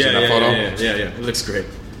on him. Have you seen that photo? Yeah. It looks great.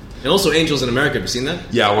 And also Angels in America. Have you seen that?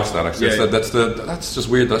 Yeah, I watched that actually. Yeah, That's just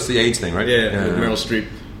weird. That's the AIDS thing, right? Yeah. With Meryl Streep.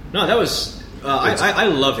 No, that was. I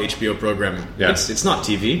love HBO programming. Yeah. It's not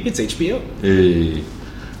TV. It's HBO. Hey,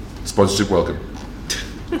 sponsorship welcome.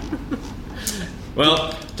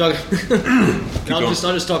 Well, I'll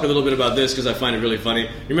just talk a little bit about this because I find it really funny.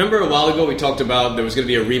 Remember a while ago we talked about there was going to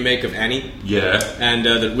be a remake of Annie? Yeah. And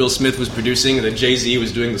that Will Smith was producing and that Jay-Z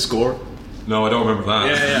was doing the score? No, I don't remember that.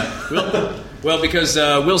 Yeah. Well, because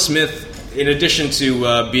Will Smith, in addition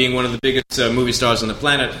to being one of the biggest movie stars on the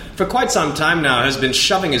planet, for quite some time now has been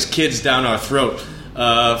shoving his kids down our throat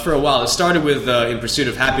for a while. It started with In Pursuit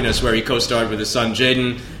of Happiness, where he co-starred with his son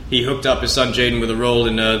Jaden. He hooked up his son Jaden with a role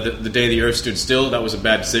in the Day the Earth Stood Still. That was a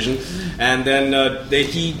bad decision. And then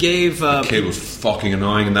he gave... the kid was fucking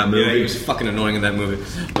annoying in that movie. Yeah, he was fucking annoying in that movie.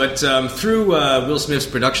 But through Will Smith's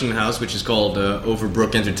production house, which is called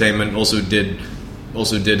Overbrook Entertainment, also did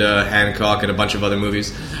Hancock and a bunch of other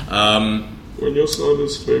movies. When your son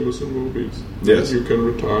is famous in movies, yes, then you can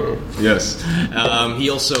retire. Yes. He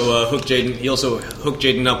also hooked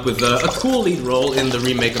Jaden up with a cool lead role in the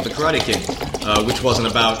remake of The Karate Kid, which wasn't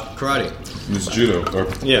about karate. It's judo.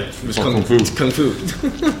 It was kung fu.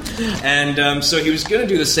 And so he was going to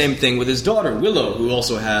do the same thing with his daughter Willow, who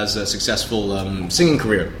also has a successful singing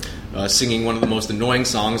career, singing one of the most annoying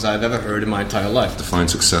songs I've ever heard in my entire life. Define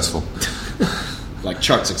successful. Like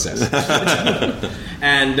chart success.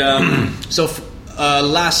 And so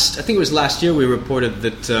I think it was last year we reported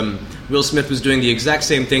that Will Smith was doing the exact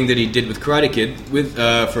same thing that he did with Karate Kid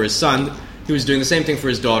for his son. He was doing the same thing for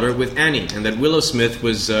his daughter with Annie, and that Willow Smith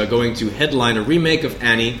was going to headline a remake of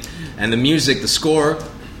Annie, and the score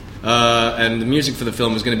and the music for the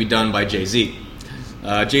film was going to be done by Jay-Z.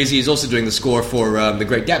 Jay-Z is also doing the score for The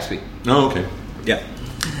Great Gatsby. Oh, okay. Yeah.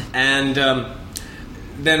 And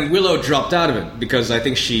then Willow dropped out of it because I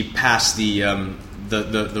think she passed the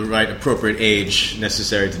right appropriate age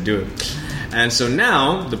necessary to do it. And so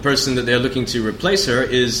now the person that they're looking to replace her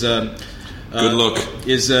is good luck.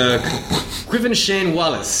 Is Quiven Shane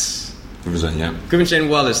Wallace. Yeah. Quiven Shane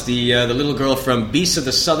Wallace, the little girl from Beasts of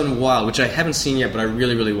the Southern Wild, which I haven't seen yet, but I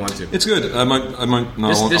really, really want to. It's good. I won't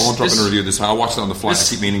drop in a review of this. I'll watch it on the fly. I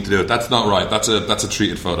keep meaning to do it. That's not right. That's a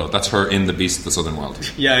treated photo. That's her in the Beasts of the Southern Wild.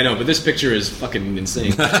 Yeah, I know, but this picture is fucking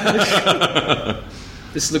insane.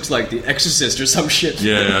 This looks like The Exorcist or some shit.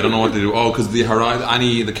 Yeah, I don't know what they do. Oh, because the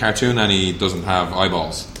cartoon Annie doesn't have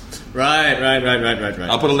eyeballs. Right.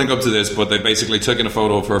 I'll put a link up to this, but they basically taken a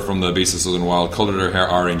photo of her from the Beasts of Southern Wild, coloured her hair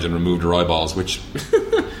orange, and removed her eyeballs, which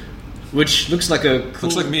looks like a cool...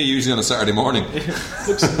 looks like me usually on a Saturday morning.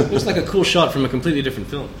 looks like a cool shot from a completely different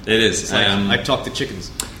film. It is. It's like, I Talk to Chickens.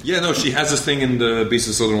 Yeah, no, she has this thing in the Beasts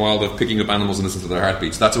of Southern Wild of picking up animals and listening to their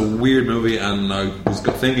heartbeats. That's a weird movie, and I was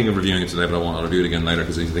thinking of reviewing it today, but I won't. I'll review it again later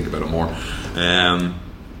because I need to think about it more.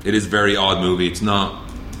 It is a very odd movie. It's not...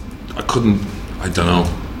 I don't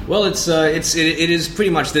know. Well, it is pretty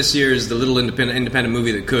much this year's the little independent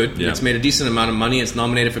movie that could. Yeah. It's made a decent amount of money. It's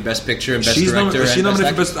nominated for Best Picture and Best Director. Is she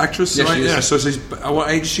nominated for Best Actress? Yes, right? she is. Yeah. So she's, what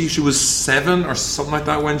age is she? She was 7 or something like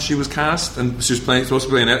that when she was cast, and she was supposed to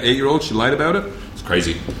play an 8-year-old. She lied about it. It's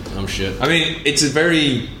crazy. Shit. I mean, it's a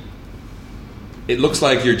very it looks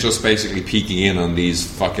like you're just basically peeking in on these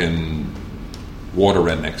fucking water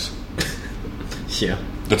rednecks. Yeah.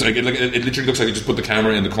 That's like, it literally looks like you just put the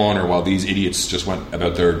camera in the corner while these idiots just went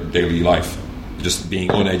about their daily life, just being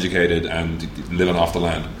uneducated and living off the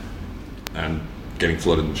land and getting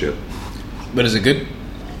flooded and shit. But is it good?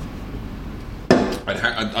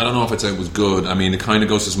 I don't know if I'd say it was good. I mean, it kind of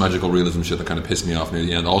goes to this magical realism shit that kind of pissed me off near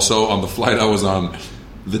the end. Also, on the flight I was on,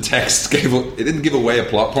 the text it didn't give away a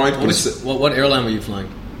plot point. But what airline were you flying?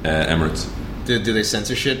 Emirates. Do they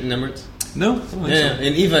censor shit in Emirates? No, I don't think Yeah, so.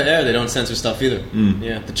 in EVA Air they don't censor stuff either.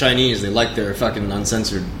 Yeah, the Chinese, they like their fucking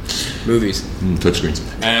uncensored movies. Touchscreens.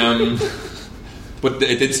 But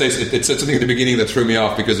it did say it said something at the beginning that threw me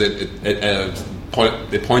off because it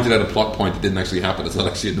pointed out a plot point that didn't actually happen. It's not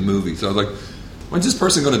actually in the movie. So I was like, when's this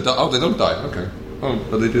person going to die? Oh, they don't die. Okay. Oh,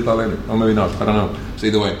 but they do die later. Oh, maybe not. I don't know. So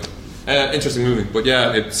either way, interesting movie. But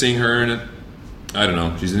yeah, seeing her in it, I don't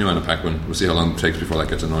know. She's the new Anna Paquin. We'll see how long it takes before that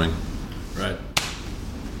gets annoying. Right.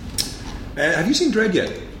 Have you seen Dread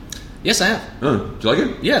yet? Yes, I have. Oh, do you like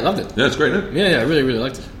it? Yeah, I loved it. Yeah, it's great, isn't it? Yeah, I really, really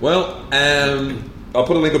liked it. Well, I'll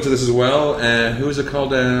put a link up to this as well. Who is it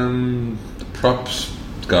called? The props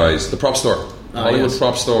guys. The prop store. Hollywood yes.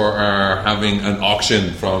 Prop Store are having an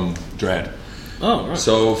auction from Dread. Oh, right.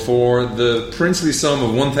 So for the princely sum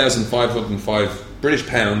of 1,505 British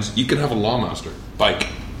pounds, you can have a Lawmaster bike.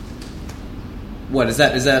 What is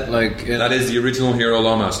that? Is that like That is the original Hero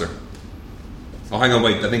Lawmaster. Oh, hang on,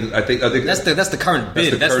 wait. I think that's the current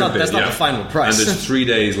bid. That's not the final price. And there's 3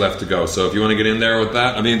 days left to go. So if you want to get in there with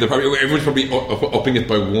that, I mean, everyone's probably upping it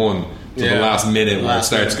by one to the last minute where it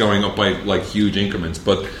starts going up by like huge increments.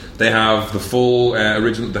 But they have the full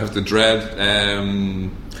original. They have the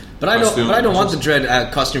Dread. But I don't want the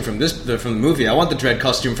Dread costume from the movie. I want the Dread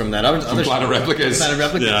costume from that other Planet Replicas. Planet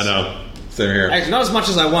Replicas. Yeah, I know. Same here. Actually, not as much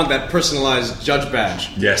as I want that personalized judge badge.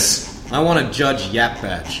 Yes. I want a Judge Yap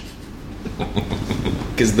badge.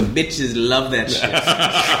 Because the bitches love that shit.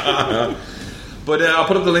 But I'll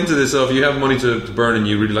put up the link to this. So if you have money to burn and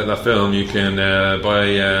you really like that film, you can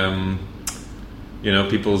buy,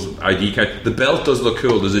 people's ID card. The belt does look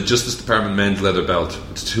cool. There's a Justice Department men's leather belt.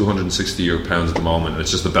 It's £260 at the moment. And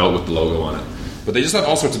it's just the belt with the logo on it. But they just have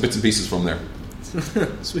all sorts of bits and pieces from there.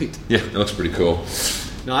 Sweet. Yeah, it looks pretty cool.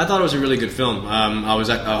 No, I thought it was a really good film. I was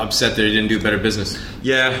upset that it didn't do better business.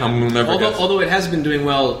 Yeah, I'm never. Although it has been doing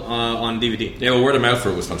well on DVD. Yeah, well, word of mouth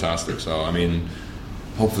for it was fantastic. So I mean,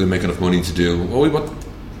 hopefully make enough money to do. Well, what?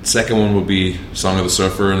 The second one will be Song of the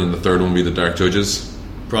Surfer, and then the third one will be The Dark Judges.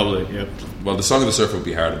 Probably, yeah. Well, the Song of the Surfer would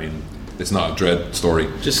be hard. I mean, it's not a Dread story.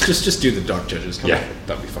 Just do The Dark Judges. Come on.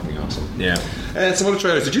 That'd be fucking awesome. Yeah. And some other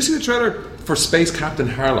trailers. Did you see the trailer for Space Captain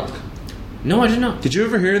Harlock? No, I did not. Did you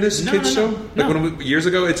ever hear this kids show? Years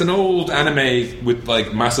ago? It's an old anime with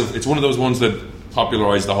like massive. It's one of those ones that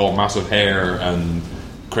popularized the whole massive hair and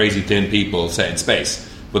crazy thin people set in space.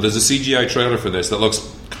 But there's a CGI trailer for this that looks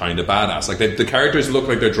kind of badass. Like the characters look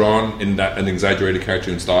like they're drawn in an exaggerated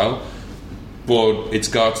cartoon style, but it's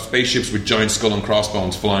got spaceships with giant skull and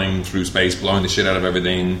crossbones flying through space, blowing the shit out of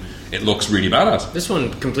everything. It looks really badass. This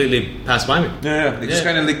one completely passed by me. Yeah. It just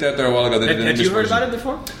kind of leaked out there a while ago. Had you heard about it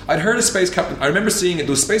before? I'd heard of Space Captain. I remember seeing it.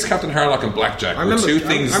 There was Space Captain Harlock and Blackjack. I remember two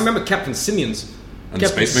things. I remember Captain Simeons. And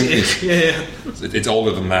Space Monkeys. Yeah. It's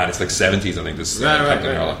older than that. It's like 70s, I think. This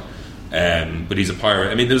Captain Harlock. But he's a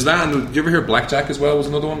pirate. I mean, there's that. And did you ever hear Blackjack as well? Was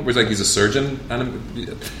another one where it's like he's a surgeon.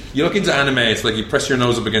 You look into anime. It's like you press your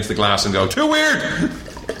nose up against the glass and go, too weird.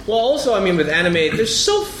 Well, also, I mean, with anime, there's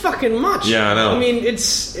so fucking much. Yeah, I know. I mean,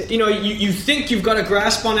 it's you think you've got a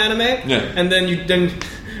grasp on anime, and then you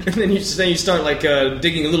start like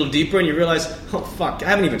digging a little deeper, and you realize, oh fuck, I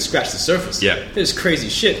haven't even scratched the surface. Yeah, there's crazy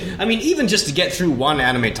shit. I mean, even just to get through one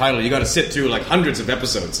anime title, you got to sit through like hundreds of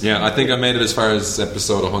episodes. Yeah, I think I made it as far as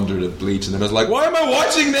episode 100 of Bleach, and then I was like, why am I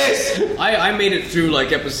watching this? I made it through like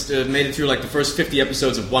the first 50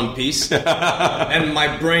 episodes of One Piece, and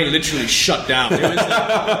my brain literally shut down. It was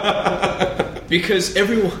like, because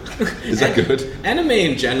everyone is that good? Anime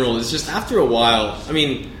in general is just after a while. I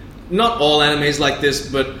mean, not all anime is like this,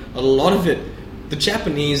 but a lot of it. The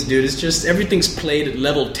Japanese, dude, is just everything's played at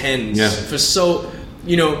level 10s for so.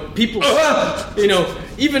 People.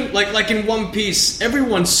 Even like in One Piece,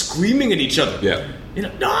 everyone's screaming at each other. Yeah.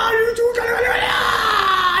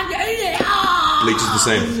 Bleach is the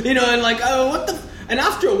same. And like, what the. And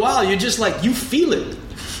after a while, you're just like, you feel it.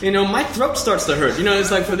 My throat starts to hurt. It's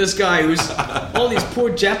like for this guy who's all these poor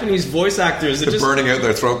Japanese voice actors that they're just burning out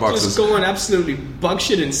their throat boxes, just going absolutely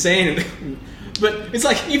bugshit insane. But it's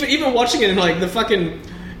like even watching it and like the fucking,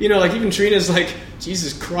 like even Trina's like,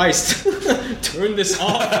 Jesus Christ, turn this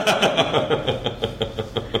off.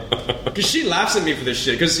 Because she laughs at me for this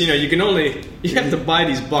shit. Because you have to buy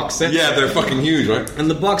these box sets. Yeah, they're fucking huge, right? And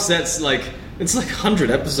the box sets it's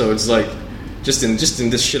 100 episodes, just in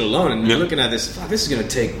this shit alone. And you're looking at this. Fuck, this is gonna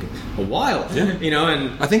take a while. Yeah.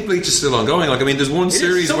 And I think Bleach is still ongoing. There's one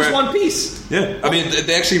series so where is One Piece. Yeah,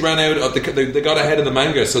 they actually ran out of they got ahead of the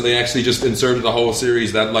manga, so they actually just inserted a whole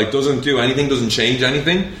series that doesn't do anything, doesn't change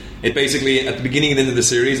anything. It basically at the beginning and end of the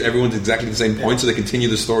series, everyone's exactly the same point, so they continue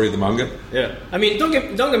the story of the manga. Yeah, don't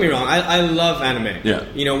get me wrong. I love anime. Yeah,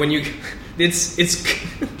 when you, it's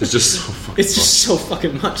just so fucking it's just so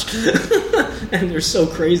fucking much, and they're so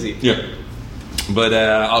crazy. Yeah, but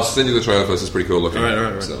I'll send you the trailer for this. It's pretty cool looking. All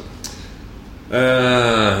right. So,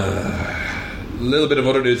 a little bit of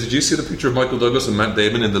other news. Did you see the picture of Michael Douglas and Matt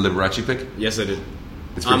Damon in the Liberace pic? Yes, I did.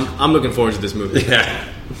 I'm looking forward to this movie. Yeah.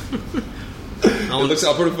 I'll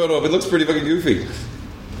put a photo up. It looks pretty fucking goofy.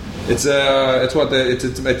 It's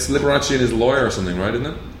Liberace and his lawyer or something, right? Isn't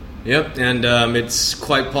it? Yep, and it's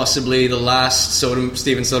quite possibly the last Steven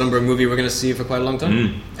Soderbergh movie we're going to see for quite a long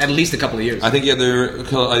time. At least a couple of years. I think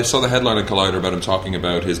I saw the headline in Collider about him talking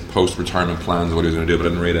about his post-retirement plans, what he was going to do, but I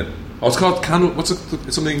didn't read it. Oh, it's called Candle. What's it?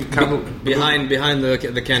 It's something Candle behind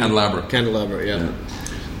the Candelabra. Candelabra, yeah.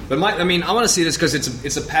 But I want to see this because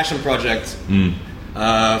it's a passion project.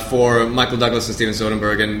 For Michael Douglas and Steven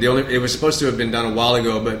Soderbergh, and it was supposed to have been done a while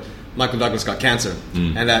ago, but Michael Douglas got cancer,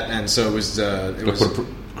 and so it was. Put a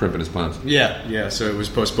crimp in his plans. Yeah. So it was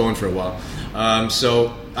postponed for a while.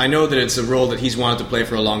 So I know that it's a role that he's wanted to play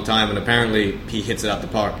for a long time, and apparently he hits it out the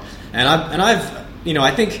park. And I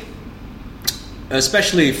think,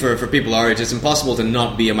 especially for people our age, it's impossible to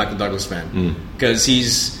not be a Michael Douglas fan because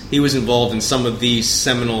he was involved in some of these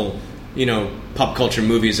seminal, pop culture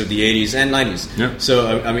movies of the 80s and 90s. Yeah.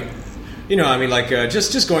 So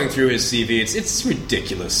just going through his CV, it's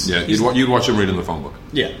ridiculous. Yeah, you'd watch him read in the phone book.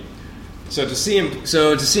 Yeah. So to see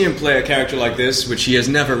him play a character like this, which he has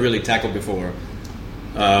never really tackled before,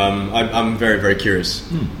 I'm very, very curious.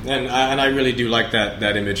 And I really do like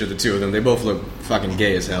that image of the two of them. They both look fucking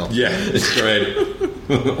gay as hell. Yeah, it's great.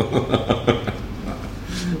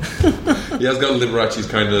 He has got Liberace's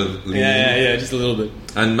kind of lean. Yeah, just a little bit.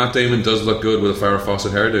 And Matt Damon does look good with a Farrah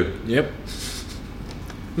Fawcett hairdo. Yep.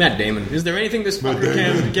 Matt Damon. Is there anything this fucker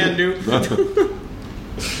can do?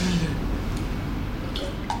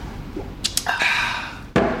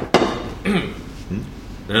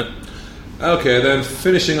 Okay, then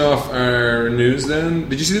finishing off our news then.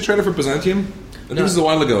 Did you see the trailer for Byzantium? I think this is a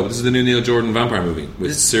while ago. This is the new Neil Jordan vampire movie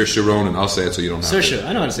with Saoirse Ronan. I'll say it so you don't have Saoirse,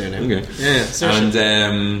 I know how to say her name. Okay. Yeah, Saoirse.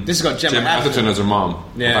 And this has got Gemma Atherton as her mom.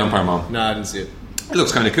 Yeah. Vampire mom. No, I didn't see it. It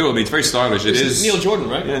looks kind of cool. It's very stylish. It is Neil Jordan,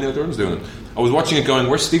 right? Yeah, Neil Jordan's doing it. I was watching it going,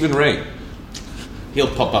 where's Stephen Ray? He'll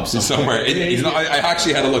pop up somewhere. He's not, I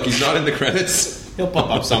actually had a look. He's not in the credits. He'll pop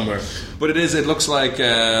up somewhere. But it looks like,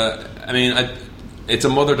 it's a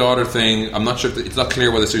mother-daughter thing. I'm not sure. It's not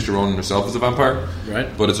clear whether Saoirse Ronan herself is a vampire. Right.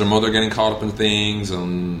 But it's her mother getting caught up in things.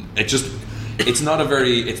 And it's not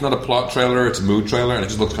a plot trailer. It's a mood trailer. And it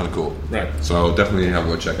just looks kind of cool. Right. So definitely have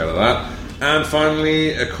a check out of that. And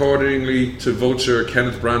finally, accordingly to Vulture,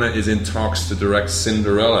 Kenneth Branagh is in talks to direct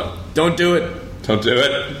Cinderella. Don't do it. Don't do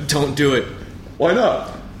it. Don't do it. Why not?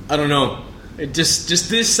 I don't know. It just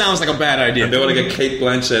this sounds like a bad idea. And they want to get Kate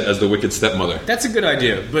Blanchett as the wicked stepmother. That's a good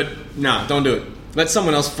idea, but nah, don't do it. Let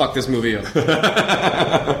someone else fuck this movie up.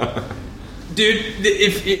 Dude,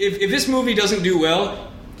 if this movie doesn't do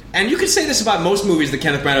well, and you could say this about most movies that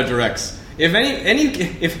Kenneth Branagh directs,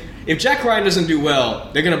 if Jack Ryan doesn't do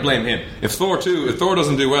well, they're going to blame him. If Thor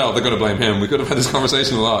doesn't do well, they're going to blame him. We could have had this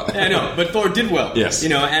conversation a lot. I know, but Thor did well. Yes,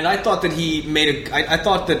 and I thought that I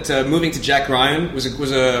thought that moving to Jack Ryan was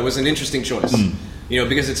an interesting choice.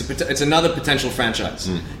 Because it's another potential franchise,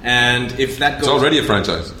 and if that goes, it's already a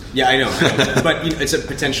franchise. Yeah, I know. But it's a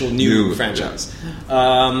potential new franchise.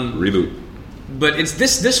 Reboot. But it's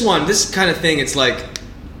this one, this kind of thing. It's like,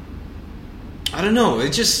 I don't know.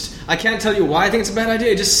 I can't tell you why I think it's a bad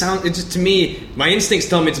idea. It just to me, my instincts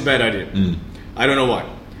tell me it's a bad idea. I don't know why.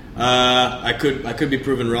 I could be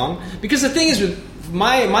proven wrong, because the thing is, with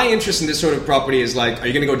my interest in this sort of property is like, are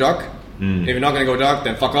you going to go dark? If you're not going to go dark,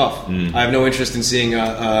 then fuck off. I have no interest in seeing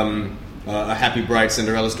a happy, bright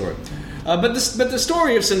Cinderella story. But the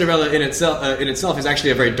story of Cinderella in itself is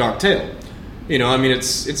actually a very dark tale.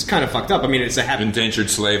 It's kind of fucked up. It's a happy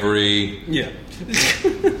indentured slavery. Yeah.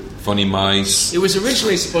 Funny mice. It was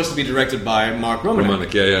originally supposed to be directed by Mark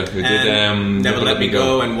Romanek. Yeah. Who did Never Let Me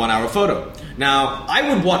Go and 1 Hour Photo. Now,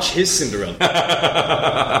 I would watch his Cinderella.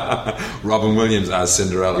 Robin Williams as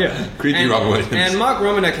Cinderella. Yeah. Creepy Robin Williams. And Mark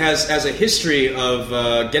Romanek has a history of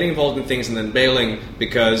getting involved in things and then bailing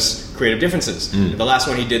because creative differences. The last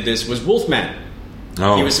one he did this was Wolfman.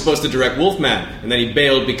 Oh. He was supposed to direct Wolfman, and then he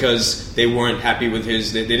bailed because they weren't happy with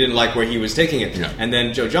his. They didn't like where he was taking it. Yeah. And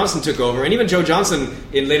then Joe Johnston took over, and even Joe Johnston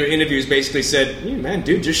in later interviews basically said, "Man,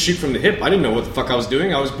 dude, just shoot from the hip. I didn't know what the fuck I was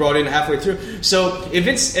doing. I was brought in halfway through." So if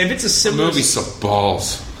it's a The similar movie sucked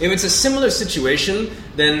balls. if it's a similar situation,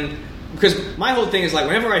 then because my whole thing is like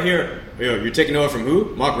whenever I hear, "You're taking over from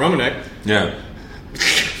who? Mark Romanek." Yeah.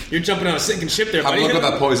 You're jumping on a sinking ship there, Have a buddy. look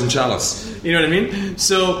at that poison chalice. You know what I mean?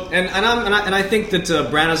 So, and I think that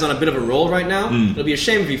Branagh's on a bit of a roll right now. It'll be a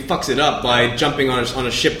shame if he fucks it up by jumping on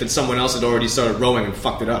a ship that someone else had already started rowing and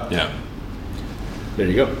fucked it up. Yeah. There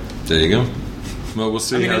you go. There you go. Well, we'll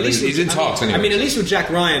see. How he's in talks anyway. I mean, at least with Jack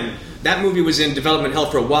Ryan, that movie was in development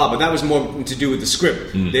hell for a while, but that was more to do with the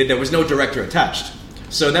script. There was no director attached.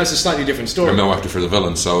 So that's a slightly different story. And no actor for the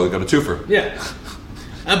villain, so they got a twofer. Yeah.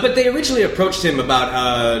 But they originally approached him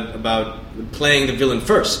about playing the villain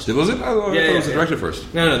first. Was it? I thought it was the director first.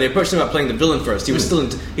 No, they approached him about playing the villain first. He was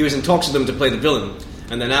he was in talks with them to play the villain,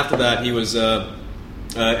 and then after that he was.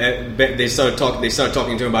 They started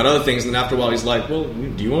talking to him about other things, and then after a while he's like, "Well,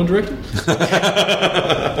 do you want to direct it?"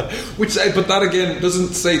 But that again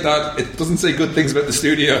doesn't say that. It doesn't say good things about the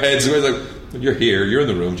studio heads. Who are like, "You're here. You're in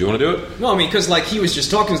the room. Do you want to do it?" No, I mean because like he was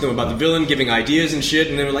just talking to them about the villain, giving ideas and shit,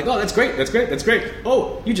 and they were like, "Oh, that's great.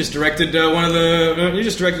 Oh, you just directed you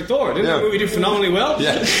just directed Thor. Didn't that movie do phenomenally well?"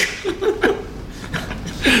 Yeah.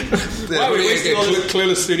 Why are we wasting all this?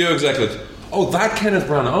 Clueless studio executive. Oh, that Kenneth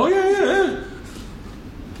Branagh. Oh yeah.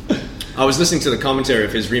 I was listening to the commentary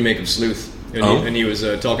of his remake of Sleuth, and he was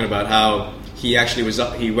talking about how he actually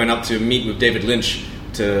he went up to meet with David Lynch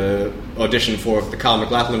to audition for the Kyle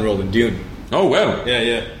MacLachlan role in Dune. Oh wow.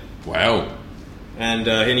 Yeah. Wow. And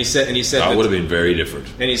he said that would have been very different.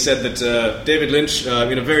 And he said that David Lynch,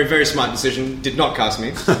 in a very, very smart decision, did not cast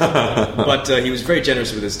me, but he was very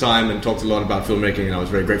generous with his time and talked a lot about filmmaking, and I was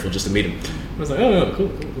very grateful just to meet him. I was like, oh,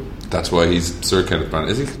 cool. That's why he's Sir Kenneth Branagh.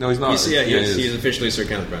 Is he? No, he's not. He is. He's officially Sir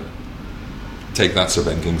Kenneth Branagh. Take that, Sir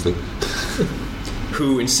Ben Kingsley.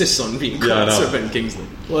 Who insists on being called Sir Ben Kingsley?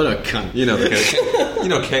 What a cunt! You know,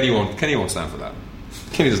 Kenny won't stand for that.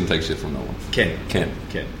 Kenny doesn't take shit from no one. Ken,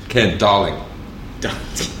 darling. That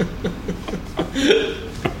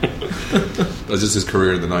was just his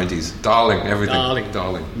career in the 90s. Darling, everything.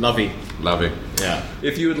 Darling. Lovey. Yeah.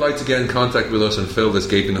 If you would like to get in contact with us and fill this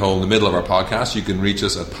gaping hole in the middle of our podcast, you can reach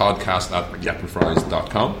us at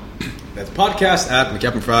podcast@mcgapandfries.com. That's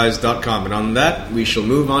podcast@mcgapandfries.com. And on that, we shall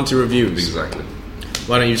move on to reviews. Exactly.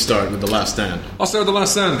 Why don't you start with The Last Stand? I'll start with The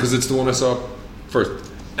Last Stand because it's the one I saw first.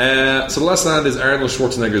 So The Last Stand is Arnold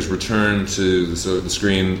Schwarzenegger's return to the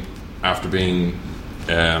screen after being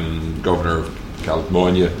governor of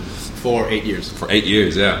California for 8 years. For 8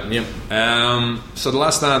 years, yeah. Yep. So The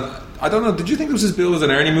Last Stand, I don't know, did you think this was billed as an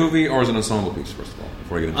Arnie movie or as an ensemble piece, first of all?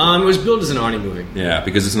 Before I get into it was billed as an Arnie movie. Yeah,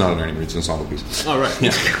 because it's not an Arnie movie, it's an ensemble piece. Oh, right.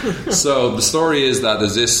 Yeah. So the story is that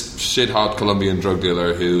there's this shit-hot Colombian drug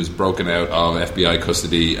dealer who's broken out of FBI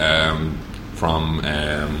custody from,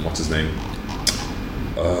 what's his name?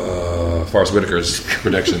 Forrest Whitaker's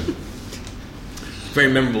prediction.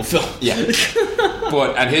 Very memorable film. Yeah.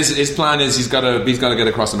 And his plan is he's got to get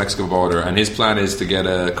across the Mexico border, and his plan is to get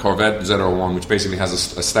a Corvette Z01, which basically has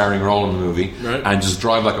a starring role in the movie, right, and just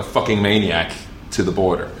drive like a fucking maniac to the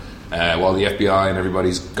border. While the FBI and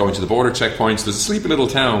everybody's going to the border checkpoints, there's a sleepy little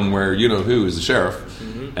town where you-know-who is the sheriff,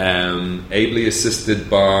 ably assisted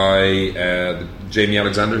by Jamie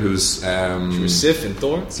Alexander, who's Sif and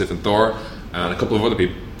Thor, and a couple of other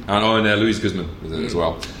people, and Louise Guzman as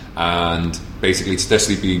well. And basically, it's their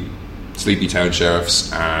sleepy town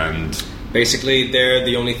sheriffs, and basically they're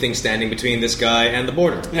the only thing standing between this guy and the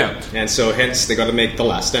border. Yeah, and so hence they got to make The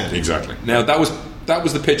Last Stand. Exactly. Now that was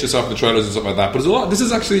the pitch of the trailers and stuff like that. But there's a lot. This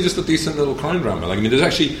is actually just a decent little crime drama. Like, I mean, there's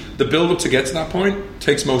actually the build up to get to that point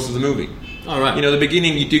takes most of the movie. All right. You know, the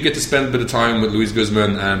beginning you do get to spend a bit of time with Louise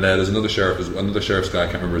Guzman, and there's another sheriff's guy. I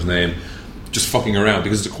can't remember his name. Just fucking around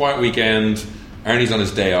because it's a quiet weekend. Arnie's on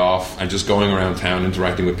his day off and just going around town,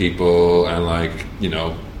 interacting with people, and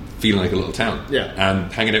feeling like a little town. Yeah.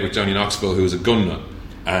 And hanging out with Johnny Knoxville, who's a gun nut,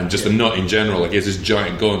 and just a nut in general. Like, he has this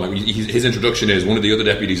giant gun. Like, his introduction is one of the other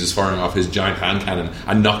deputies is firing off his giant hand cannon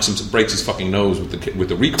and breaks his fucking nose with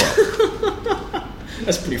the recoil.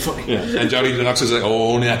 That's pretty funny. Yeah. And Johnny Knoxville's like,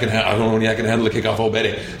 only I can handle the kick off old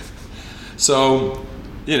Betty. So,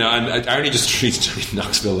 and Arnie just treats Johnny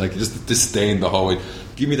Knoxville like just disdain the whole way.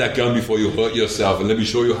 Give me that gun before you hurt yourself, and let me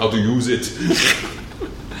show you how to use it.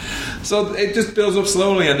 So it just builds up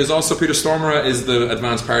slowly, and there's also Peter Stormare is the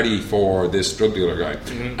advance party for this drug dealer guy,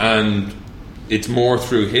 and it's more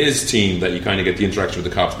through his team that you kind of get the interaction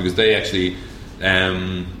with the cops, because they actually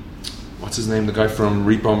what's his name? The guy from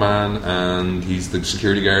Repo Man, and he's the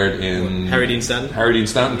security guard in Harry Dean Stanton. Harry Dean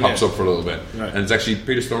Stanton pops up for a little bit, Right. and it's actually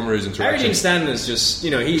Peter Stormare is interacting. Harry Dean Stanton is just,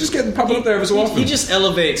 he's just getting popping up there every so often. He just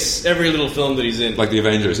elevates every little film that he's in. Like the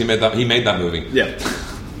Avengers, he made that movie. Yeah.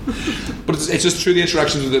 But it's just through the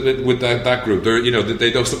interactions with that group. They're,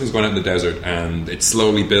 they know something's going on in the desert, and it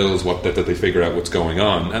slowly builds that they figure out what's going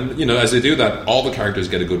on. And as they do that, all the characters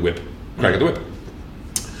get a good crack at the whip.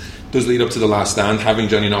 Does lead up to The Last Stand, having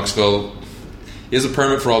Johnny Knoxville. He has a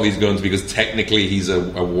permit for all these guns because technically he's a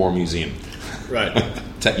war museum. Right.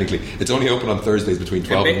 Technically, it's only open on Thursdays between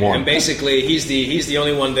 12 and 1. And basically, he's the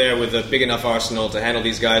only one there with a big enough arsenal to handle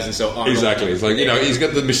these guys, and so Arnold, exactly. It's like he's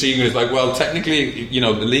got the machine gun. It's like, well, technically,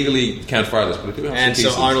 legally can't fire this, but I do have and some so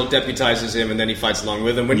pieces. Arnold deputizes him, and then he fights along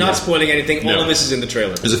with him. We're not spoiling anything. All of this is in the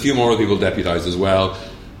trailer. There's a few more people deputized as well.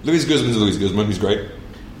 Louis Guzman. He's great.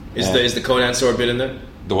 Is the Conan sword bit in there?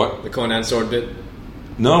 The what? The Conan sword bit?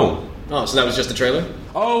 No. Oh, so that was just the trailer?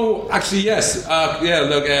 Oh, actually, yes.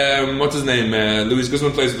 Look, what's his name? Louis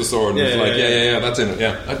Guzman plays with the sword. And yeah, that's in it.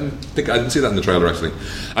 Yeah, I didn't see that in the trailer actually.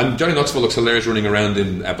 And Johnny Knoxville looks hilarious running around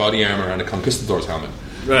in body armor and a conquistador's helmet.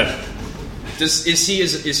 Right. Is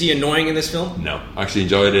he annoying in this film? No, I actually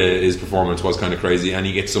enjoyed it. His performance was kind of crazy, and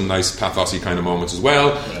he gets some nice pathosy kind of moments as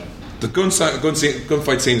well. Right. The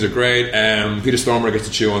gunfight scenes are great. Peter Stormare gets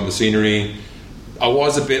to chew on the scenery. I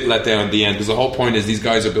was a bit let down at the end because the whole point is these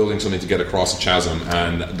guys are building something to get across a chasm,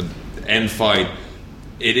 and the end fight,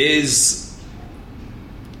 it is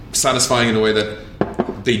satisfying in a way that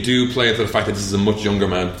they do play into the fact that this is a much younger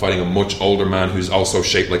man fighting a much older man who's also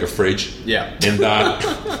shaped like a fridge. Yeah. In that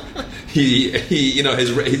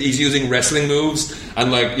he's using wrestling moves,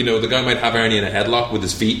 and the guy might have Arnie in a headlock with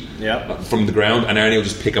his feet from the ground, and Arnie will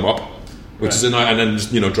just pick him up. Which is and then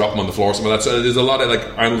just drop him on the floor. Some of that. So there's a lot of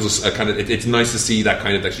Arnold's kind of. It's nice to see that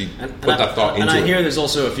kind of actually put that thought into it. And I hear there's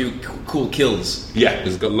also a few cool kills. Yeah,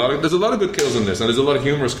 there's a lot of good kills in this, and there's a lot of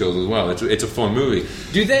humorous kills as well. It's a fun movie.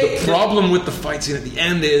 The problem with the fight scene at the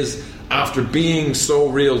end is after being so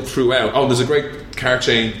real throughout. Oh, there's a great car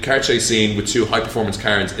chase scene with two high performance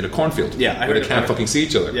cars in a cornfield. Yeah, where they can't fucking see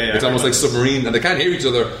each other. Yeah, it's almost like submarine, and they can't hear each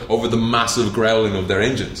other over the massive growling of their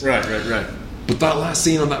engines. Right. But that last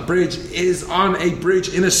scene on that bridge is on a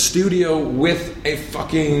bridge in a studio with a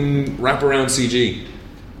fucking wraparound CG.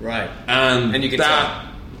 Right. And you can tell.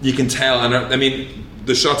 You can tell. And I mean,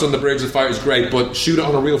 the shots on the bridge, the fire is great, but shoot it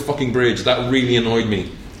on a real fucking bridge, that really annoyed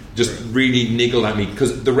me. Just really niggled at me.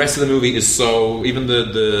 Because the rest of the movie is so... Even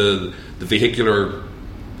the vehicular...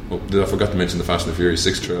 Oh, I forgot to mention the Fast and the Furious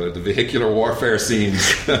 6 trailer. The vehicular warfare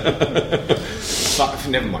scenes.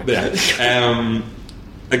 Never mind. Yeah.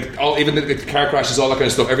 Even the car crashes, all that kind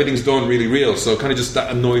of stuff, everything's done really real. So kind of just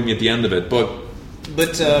that annoyed me at the end of it. But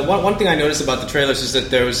one thing I noticed about the trailers is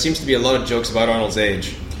that there seems to be a lot of jokes about Arnold's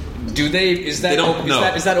age. Is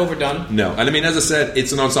that overdone? No. And I mean, as I said,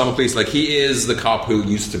 it's an ensemble piece. Like, he is the cop who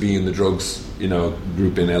used to be in the drugs,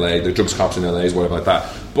 group in LA, the drugs cops in LA, is whatever like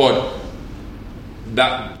that. But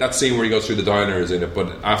that scene where he goes through the diner is in it.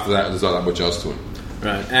 But after that, there's not that much else to him.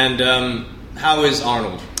 Right. And how is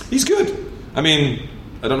Arnold? He's good. I mean,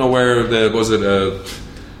 I don't know where an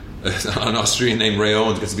Austrian named Ray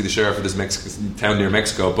Owens gets to be the sheriff of this town near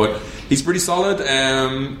Mexico, but he's pretty solid.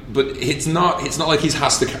 But it's not like he's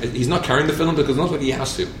not carrying the film because it's not like he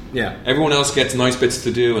has to. Yeah. Everyone else gets nice bits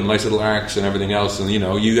to do and nice little arcs and everything else, and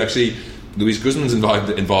you actually. Louis Guzman's involved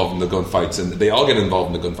in the gunfights, and they all get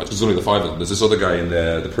involved in the gunfights. There's only the five of them. There's this other guy in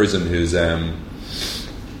the prison who's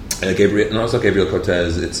Gabriel. No, it's not Gabriel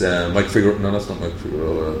Cortez. It's Mike Figueroa. No, that's not Mike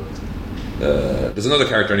Figueroa. There's another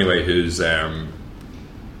character anyway who's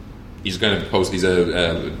he's kind of he's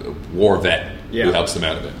a war vet who helps them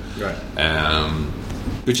out a bit. Right.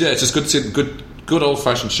 But yeah, it's just good to see good old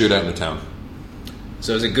fashioned shootout in the town.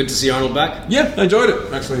 So is it good to see Arnold back? Yeah, I enjoyed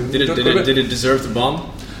it actually. Did it deserve the bomb?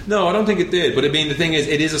 No, I don't think it did. But I mean, the thing is,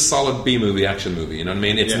 it is a solid B-movie action movie. You know what I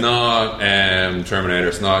mean? It's not Terminator.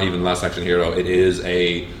 It's not even Last Action Hero. It is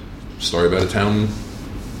a story about a town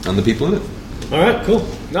and the people in it. All right, cool.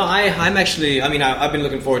 No, I'm actually. I mean, I've been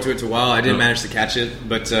looking forward to it for a while. I didn't manage to catch it,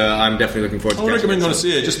 but I'm definitely looking forward to it. I recommend going to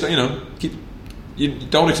see it. Just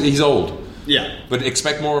he's old. Yeah, but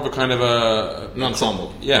expect more of a kind of an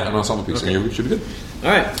ensemble. Yeah, an ensemble piece. Okay. And it should be good. All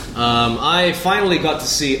right. I finally got to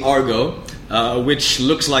see Argo. Which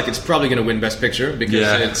looks like it's probably going to win Best Picture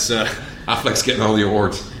because it's Affleck's getting all the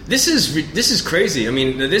awards. This is crazy. I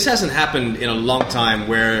mean, this hasn't happened in a long time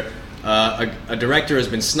where a director has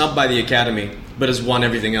been snubbed by the Academy but has won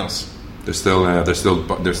everything else. They're still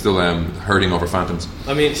hurting over Phantoms.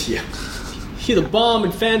 I mean, yeah, the bomb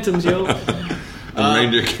and Phantoms, yo. and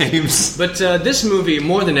Reindeer Games. But this movie,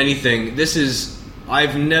 more than anything, this is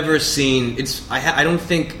I've never seen I don't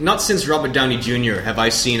think, not since Robert Downey Jr. have I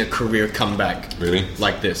seen a career comeback Really?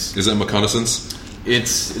 like this. Is it McConaissance?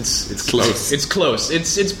 It's close. It's close.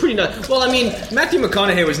 It's pretty nuts. Well, I mean, Matthew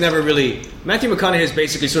McConaughey has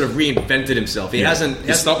basically sort of reinvented himself. He hasn't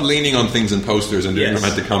stopped leaning on things in posters and doing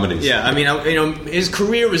romantic comedies. Yeah, I mean, his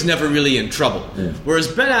career was never really in trouble. Yeah. Whereas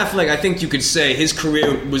Ben Affleck, I think you could say his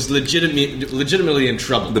career was legitimately in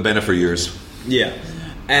trouble. The Bennifer years. Yeah,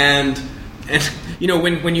 and you know,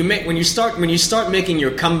 when you start making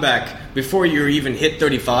your comeback before you're even hit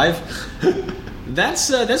 35.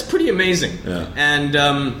 That's pretty amazing. Yeah. And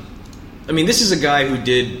I mean, this is a guy who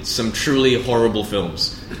did some truly horrible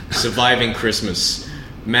films: Surviving Christmas,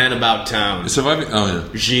 Man About Town,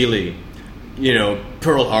 Gigli, you know,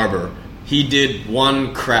 Pearl Harbor. He did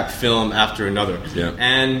one crap film after another. Yeah.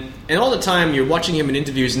 And all the time you're watching him in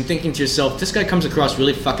interviews and thinking to yourself, this guy comes across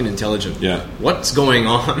really fucking intelligent. Yeah. What's going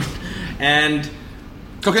on? And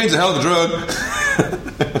cocaine's a hell of a drug.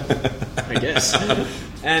 I guess.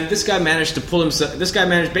 And this guy managed to pull himself.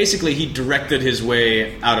 Basically, he directed his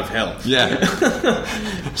way out of hell. Yeah.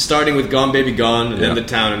 Starting with Gone Baby Gone, and then The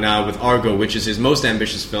Town, and now with Argo, which is his most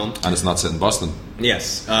ambitious film. And it's not set in Boston.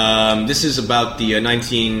 Yes. This is about the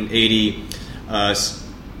 1980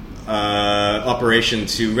 operation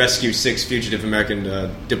to rescue 6 fugitive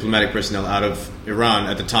American diplomatic personnel out of Iran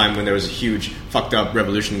at the time when there was a huge fucked up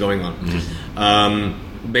revolution going on.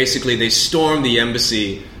 Mm-hmm. Basically, they stormed the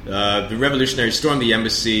embassy. The revolutionaries stormed the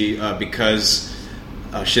embassy because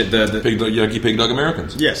the Yankee pig dog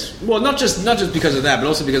Americans. Yes, well, not just because of that, but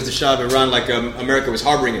also because the Shah of Iran, America was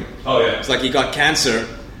harboring him. Oh yeah, it's like he got cancer,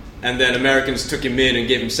 and then Americans took him in and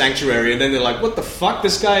gave him sanctuary, and then they're like, "What the fuck?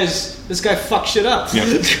 This guy fucked shit up." Yeah.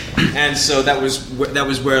 And so that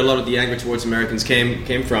was where a lot of the anger towards Americans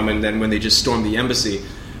came from. And then when they just stormed the embassy,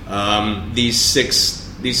 these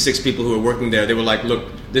six people who were working there, they were like, "Look,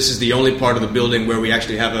 this is the only part of the building where we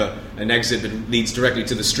actually have an exit that leads directly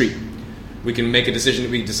to the street. We can make a decision.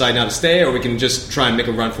 We decide now to stay, or we can just try and make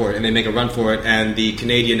a run for it." And they make a run for it, and the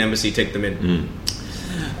Canadian embassy take them in.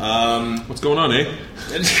 What's going on, eh?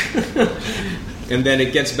 And then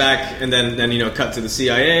it gets back, and then cut to the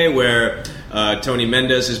CIA, where Tony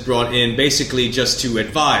Mendez is brought in basically just to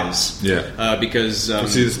advise. Yeah. Because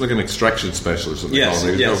see, it's like an extraction specialist. Yes.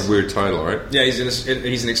 He's got a weird title, right? Yeah,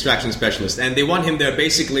 he's an extraction specialist, and they want him there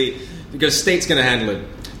basically because state's going to handle it.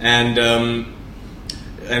 And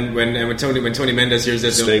when Tony Mendez hears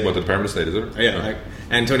this, State, what the Department of State is it? Yeah.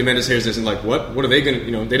 And Tony Mendez hears this and like, what are they going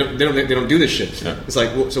to? They don't do this shit. Yeah. It's like,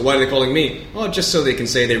 so why are they calling me? Oh, just so they can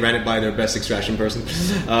say they ran it by their best extraction person.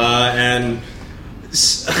 And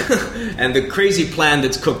the crazy plan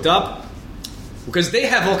that's cooked up, because they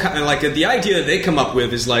have all kind of like the idea that they come up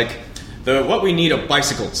with is like what we need are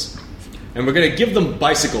bicycles, and we're going to give them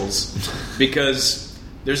bicycles because.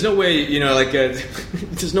 There's no way,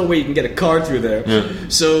 there's no way you can get a car through there. Yeah.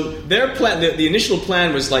 So their plan, the initial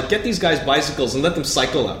plan was like, get these guys bicycles and let them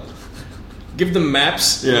cycle out. Give them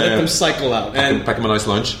maps and let them cycle out. And pack them a nice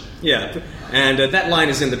lunch. Yeah, and that line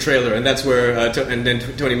is in the trailer, and that's where, and then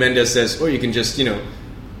Tony Mendez says, or you can just,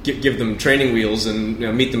 give them training wheels and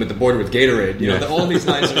meet them at the border with Gatorade. All these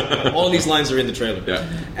lines are in the trailer. Yeah.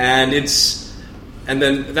 And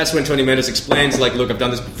then that's when Tony Mendez explains, like, look, I've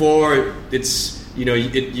done this before. You're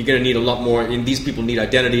going to need a lot more. And these people need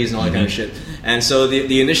identities and all that kind of shit. And so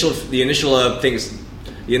the initial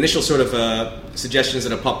sort of suggestions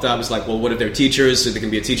that have popped up is like, well, what if they're teachers? So they can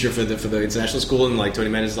be a teacher for the international school. And like Tony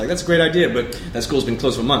Mendez is like, that's a great idea, but that school's been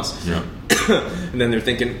closed for months. Yeah. And then they're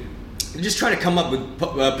just trying to come up with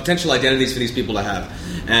potential identities for these people to have.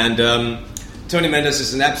 And Tony Mendez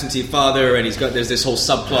is an absentee father, and there's this whole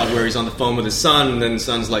subplot where he's on the phone with his son, and then the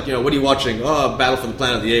son's like, what are you watching? Oh, Battle for the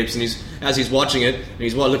Planet of the Apes. And as he's watching it, and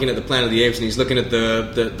he's looking at the Planet of the Apes, and he's looking at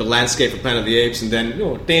the landscape of Planet of the Apes, and then,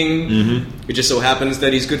 ding, It just so happens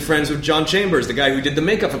that he's good friends with John Chambers, the guy who did the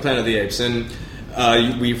makeup for Planet of the Apes. And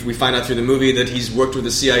we find out through the movie that he's worked with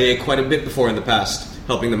the CIA quite a bit before in the past,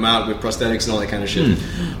 helping them out with prosthetics and all that kind of shit.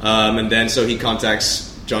 And then so he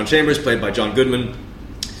contacts John Chambers, played by John Goodman.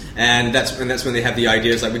 And that's when they have the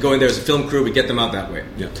ideas, like we go in there as a film crew, we get them out that way.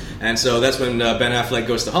 Yeah. And so that's when Ben Affleck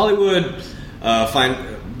goes to Hollywood,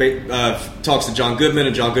 talks to John Goodman,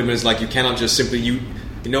 and John Goodman is like, you cannot just simply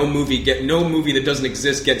no movie that doesn't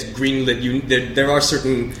exist gets greenlit. There are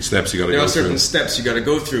certain steps you got to go through. There are certain steps you got to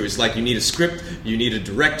go through. It's like you need a script, you need a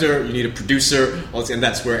director, you need a producer, and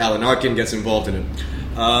that's where Alan Arkin gets involved in it.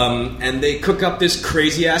 And they cook up this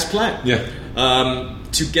crazy ass plan. Yeah.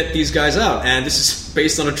 To get these guys out, and this is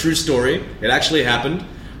based on a true story. It actually happened.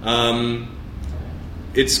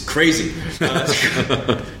 It's crazy.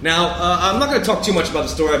 Now, I'm not going to talk too much about the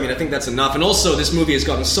story. I mean, I think that's enough. And also, this movie has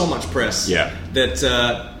gotten so much press that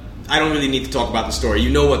I don't really need to talk about the story. You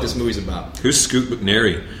know what this movie's about. Who's Scoot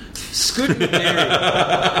McNairy? Scoot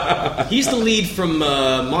McNairy. He's the lead from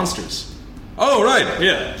Monsters. Oh, right.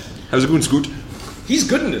 Yeah. How's it going, Scoot? He's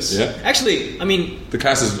good in this. Yeah. Actually, I mean... The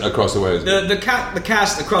cast is across the way. The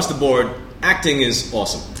cast across the board, acting is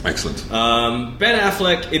awesome. Excellent. Ben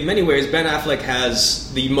Affleck, in many ways, Ben Affleck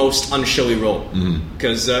has the most unshowy role.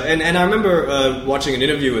 Because and I remember watching an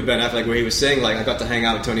interview with Ben Affleck where he was saying, like, I got to hang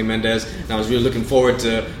out with Tony Mendez, and I was really looking forward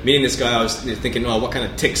to meeting this guy. I was thinking, oh, what kind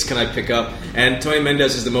of tics can I pick up? And Tony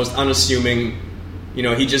Mendez is the most unassuming. You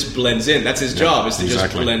know, he just blends in. That's his job, is to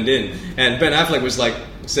just blend in. And Ben Affleck was like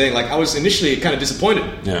saying, like, I was initially kind of disappointed.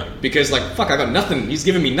 Yeah. Because, like, fuck, I got nothing. He's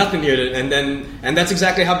giving me nothing here. And that's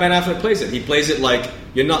exactly how Ben Affleck plays it. He plays it like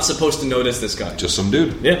you're not supposed to notice this guy. Just some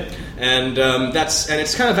dude. Yeah. And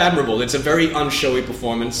it's kind of admirable. It's a very unshowy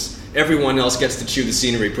performance. Everyone else gets to chew the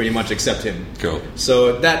scenery pretty much except him. Cool.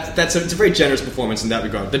 So it's a very generous performance in that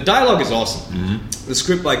regard. The dialogue is awesome. The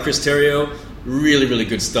script by Chris Terrio, really, really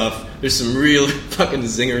good stuff. There's some real fucking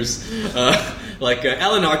zingers.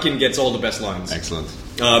 Alan Arkin gets all the best lines. Excellent.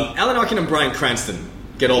 Alan Arkin and Bryan Cranston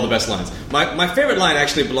get all the best lines. My favorite line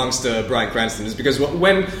actually belongs to Bryan Cranston, is because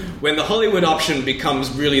when the Hollywood option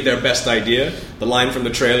becomes really their best idea, the line from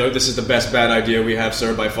the trailer, "This is the best bad idea we have,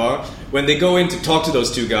 sir, by far," when they go in to talk to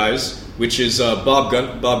those two guys, which is Bob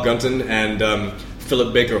Gunton and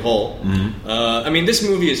Philip Baker Hall. I mean, this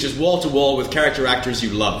movie is just wall to wall with character actors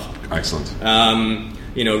you love. Excellent.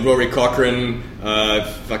 Rory Cochrane,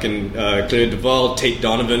 Claire Duvall, Tate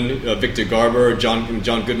Donovan, Victor Garber, John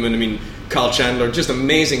Goodman. I mean, Kyle Chandler, just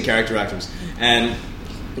amazing character actors. And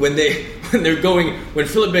when Ben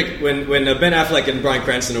Affleck and Bryan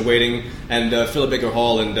Cranston are waiting, and Philip Baker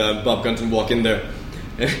Hall and Bob Gunton walk in there,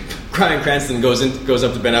 Bryan Cranston goes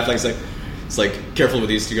up to Ben Affleck. It's like, careful with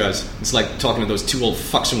these two guys. It's like talking to those two old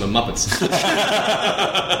fucks from the Muppets.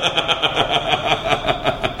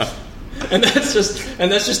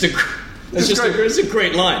 It's a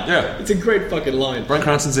great line. Yeah. It's a great fucking line. Bryan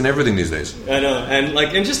Cranston's in everything these days. I know.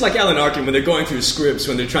 And just like Alan Arkin, when they're going through scripts,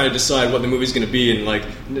 when they're trying to decide what the movie's going to be, and like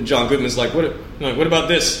John Goodman's like, what about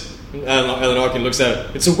this? Alan Arkin looks at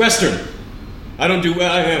it. It's a Western. I don't do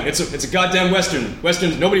well. It's a goddamn Western.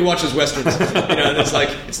 Westerns. Nobody watches Westerns. And it's like,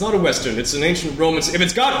 it's not a Western. It's an ancient Roman. If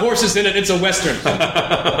it's got horses in it, it's a Western.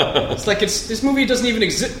 It's like this movie doesn't even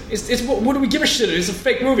exist. It's what do we give a shit? It's a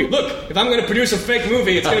fake movie. Look, if I'm going to produce a fake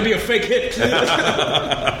movie, it's going to be a fake hit.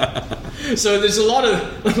 So there's a lot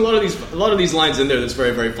of these lines in there that's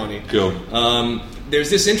very, very funny. Cool. There's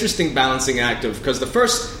this interesting balancing act of, because the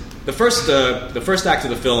first act of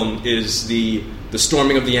the film is the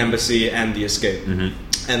storming of the embassy and the escape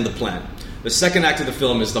and the plan. The second act of the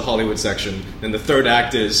film is the Hollywood section, and the third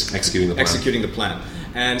act is executing the plan.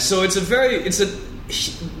 And so Ben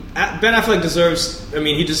Affleck deserves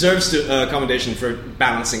commendation for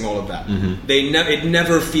balancing all of that. It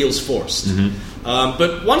never feels forced.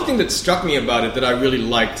 But one thing that struck me about it that I really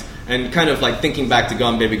liked, and kind of like thinking back to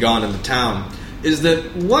Gone Baby Gone and The Town, is that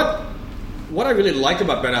what I really like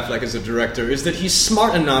about Ben Affleck as a director is that he's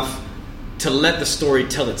smart enough to let the story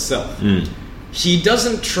tell itself. He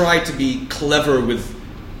doesn't try to be clever with,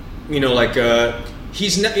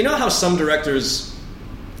 how some directors,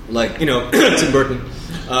 like, Tim Burton,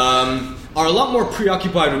 are a lot more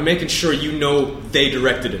preoccupied with making sure they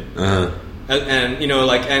directed it.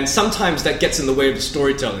 And sometimes that gets in the way of the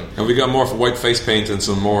storytelling. And we got more white face paint and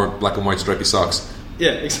some more black and white stripy socks.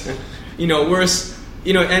 Yeah, exactly. Whereas,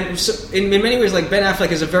 and so in many ways, like, Ben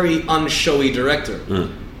Affleck is a very unshowy director.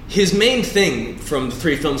 His main thing from the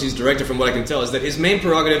 3 films he's directed, from what I can tell, is that his main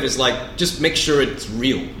prerogative is like, just make sure it's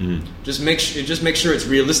real. Just make sure it's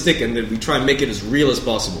realistic, and that we try and make it as real as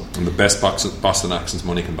possible. And the best Boston accents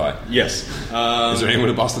money can buy. Yes. Is there anyone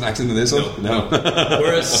with a Boston accent in this one? No.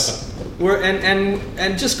 Whereas,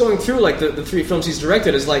 and just going through like the 3 films he's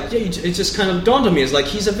directed is like, it just kind of dawned on me, is like,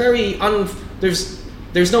 he's a very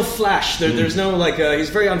there's no flash. There's no like he's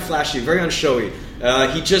very unflashy, very unshowy.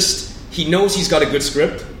 He knows he's got a good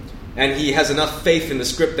script. And he has enough faith in the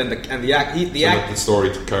script and the story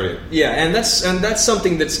to carry it. Yeah, and that's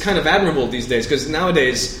something that's kind of admirable these days, because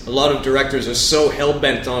nowadays a lot of directors are so hell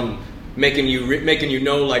bent on making you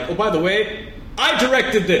know, like, oh, by the way, I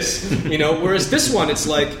directed this. Whereas this one, it's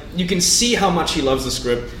like you can see how much he loves the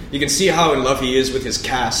script. You can see how in love he is with his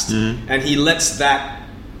cast, and he lets that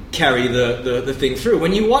carry the thing through.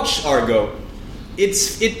 When you watch Argo,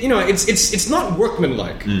 it's not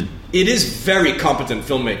workmanlike. It is very competent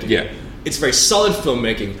filmmaking. Yeah. It's very solid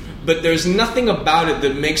filmmaking, but there's nothing about it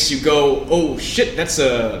that makes you go, "Oh shit, that's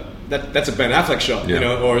a Ben Affleck shot," Yeah. you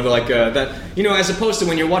know, or like that, you know, as opposed to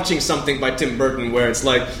when you're watching something by Tim Burton where it's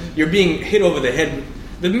like you're being hit over the head.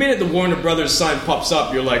 The minute the Warner Brothers sign pops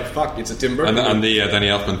up, you're like, "Fuck, it's a Tim Burton." And the Danny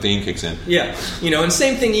Elfman theme kicks in. Yeah, you know, and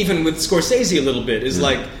same thing even with Scorsese a little bit is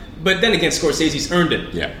like, but then again, Scorsese's earned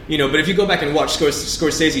it. Yeah. You know, but if you go back and watch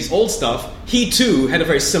Scorsese's old stuff, he too had a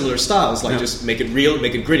very similar style. It's like just make it real,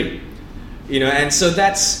 make it gritty. You know, and so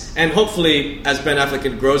and hopefully as Ben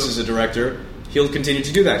Affleck grows as a director, he'll continue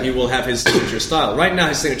to do that. He will have his signature style. Right now,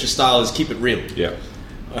 his signature style is keep it real. Yeah.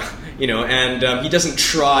 You know, and he doesn't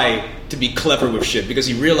try to be clever with shit because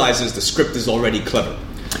he realizes the script is already clever.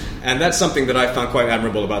 And that's something that I found quite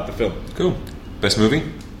admirable about the film. Cool. Best movie?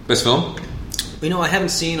 Best film? You know, I haven't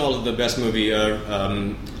seen all of the best movie.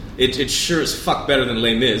 It's sure as fuck better than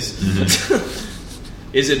Les Mis.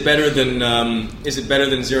 Is it better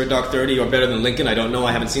than Zero Dark 30 or better than Lincoln? I don't know.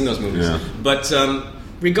 I haven't seen those movies. Yeah. But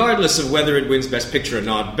regardless of whether it wins Best Picture or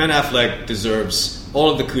not, Ben Affleck deserves all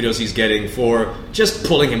of the kudos he's getting for just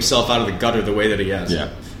pulling himself out of the gutter the way that he has. Yeah.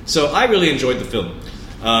 So I really enjoyed the film.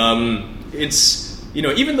 It's, you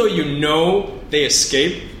know, even though you know they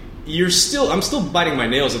escape, I'm still biting my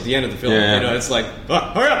nails at the end of the film. Yeah. You know, it's like,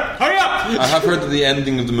 hurry up! I have heard that the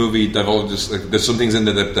ending of the movie divulges, like, there's some things in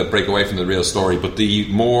there that break away from the real story, but the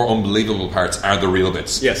more unbelievable parts are the real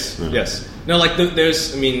bits. Yes, yes. No, like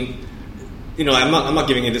there's, I mean, you know, I'm not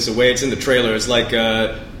giving this away. It's in the trailer. It's like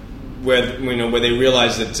where they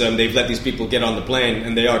realize that they've let these people get on the plane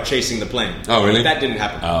and they are chasing the plane. Oh, really? That didn't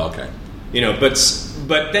happen. Oh, okay. You know,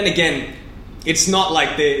 but then again, it's not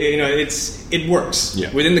like it works.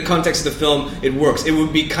 Yeah. Within the context of the film, it works. It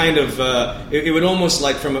would be kind of it would almost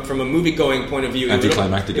like from a movie going point of view,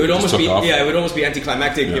 anticlimactic. It would almost be off. it would almost be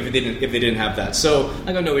anticlimactic if they didn't have that. So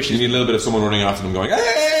I got no issues. You need a little bit of someone running after them going,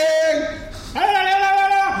 "Hey!"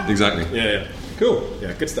 Exactly. Yeah. Cool.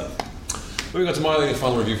 Yeah, good stuff. Moving on to my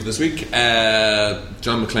final review for this week.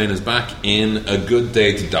 John McClane is back in A Good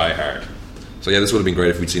Day to Die Hard. So yeah, this would have been great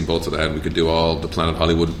if we'd seen both of them. We could do all the Planet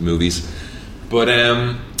Hollywood movies. But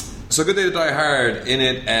so Good Day to Die Hard. In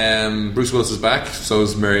it, Bruce Willis is back. So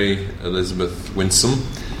is Mary Elizabeth Winsome.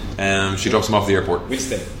 She drops him off at the airport.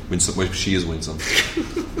 Winsome. Well, she is Winsome.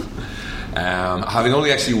 Having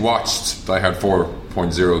only actually watched Die Hard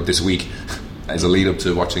 4.0 this week as a lead up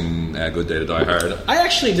to watching Good Day to Die Hard. I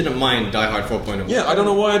actually didn't mind Die Hard 4.0. Yeah, I don't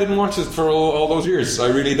know why I didn't watch it for all those years. I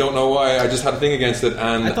really don't know why. I just had a thing against it,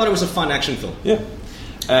 and I thought it was a fun action film. Yeah.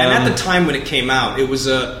 And at the time when it came out, it was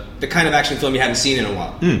the kind of action film you hadn't seen in a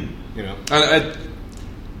while. You know, and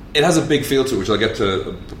it has a big feel to it, which I'll get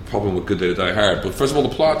to the problem with Good Day to Die Hard. But first of all,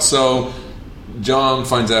 the plot. So John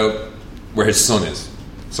finds out where his son is.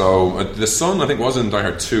 So the son, I think, was in Die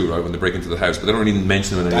Hard 2, right, when they break into the house, but they don't really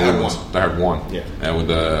mention him in any other ones. Die Hard 1. Yeah.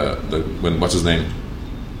 With what's his name?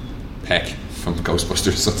 Peck from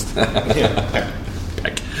Ghostbusters.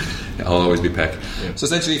 Peck. I'll always be Peck. Yeah. So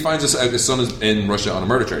essentially, he finds out his son is in Russia on a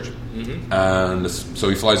murder charge, and so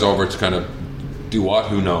he flies over to kind of do what?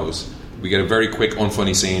 Who knows? We get a very quick,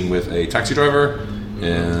 unfunny scene with a taxi driver,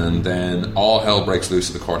 and then all hell breaks loose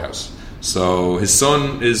at the courthouse. So his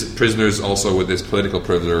son is prisoners also with this political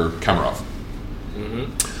prisoner Kamarov,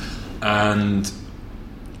 and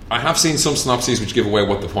I have seen some synopses which give away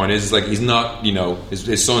what the point is. It's like he's not,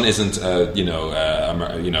 his son isn't, a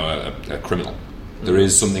criminal. There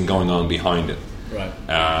is something going on behind it, right?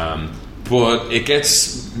 But it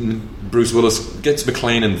gets Bruce Willis gets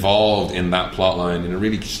McClane involved in that plotline in a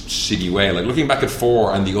really shitty way. Like looking back at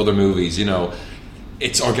 4 and the other movies,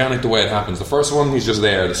 it's organic the way it happens. The first one, he's just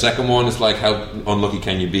there. The second one is like, how unlucky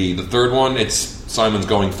can you be? The third one, it's Simon's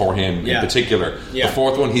going for him in particular. Yeah. The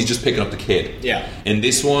fourth one, he's just picking up the kid. Yeah. In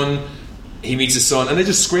this one, he meets his son, and they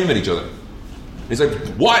just scream at each other. He's like,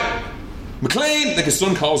 "What? McClane?" Like his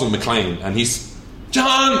son calls him McClane, and he's,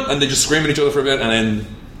 "John!" And they just scream at each other for a bit, and then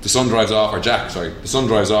the son drives off, the son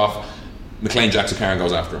drives off, McClane jacks a car and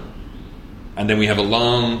goes after him. And then we have a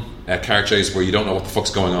long car chase where you don't know what the fuck's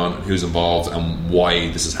going on, and who's involved, and why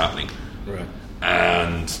this is happening. Right.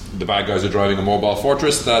 And the bad guys are driving a mobile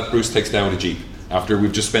fortress that Bruce takes down with a jeep. After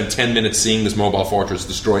we've just spent 10 minutes seeing this mobile fortress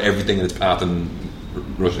destroy everything in its path in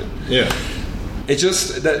Russia. Yeah. It's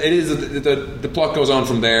just that it is the plot goes on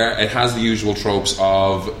from there. It has the usual tropes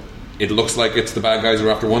of it looks like it's the bad guys are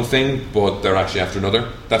after one thing, but they're actually after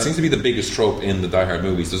another. That seems to be the biggest trope in the Die Hard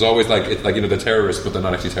movies. There's always the terrorists, but they're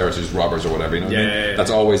not actually terrorists, they're just robbers or whatever. Yeah. That's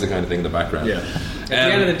always the kind of thing in the background. Yeah. At the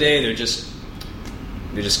end of the day, they're just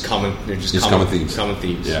common thieves. Common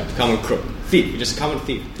thieves. Yeah. Common crook. Thief. You're just a common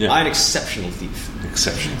thief. Yeah. I'm an exceptional thief.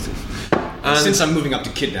 Exceptional thief. And Since I'm moving up to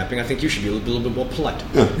kidnapping, I think you should be a little bit more polite.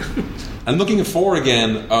 And looking at 4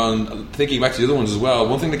 again, and thinking back to the other ones as well,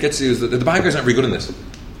 one thing that gets you is that the bad guys aren't very good in this.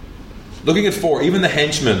 Looking at 4, even the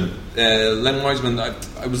henchmen, Len Wiseman,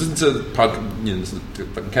 I was listening to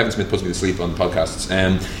Kevin Smith puts me to sleep on podcasts,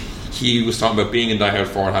 and he was talking about being in Die Hard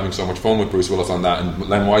 4 and having so much fun with Bruce Willis on that, and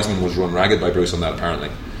Len Wiseman was run ragged by Bruce on that, apparently.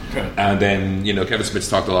 Okay. And then, Kevin Smith's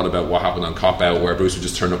talked a lot about what happened on Cop Out, where Bruce would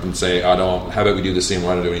just turn up and say, how about we do this scene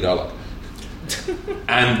where I don't do any dialogue?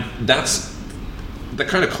 And that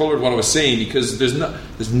kind of coloured what I was saying, because there's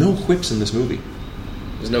no quips in this movie.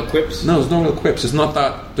 There's no quips? No, there's no real quips. It's not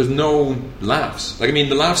that. There's no laughs. Like, I mean,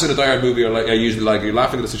 the laughs in a Die Hard movie are usually like you're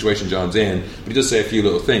laughing at the situation John's in, but he does say a few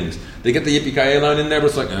little things. They get the yippee-ki-yay line in there, but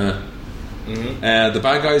it's like, The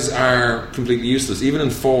bad guys are completely useless. Even in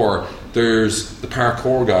 4, there's the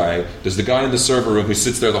parkour guy. There's the guy in the server room who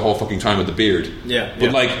sits there the whole fucking time with the beard. Yeah.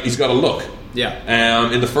 But like, he's got a look.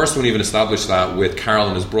 Yeah. In the first one, even established that with Carl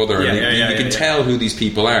and his brother. You can tell who these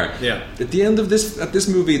people are. Yeah. At the end of this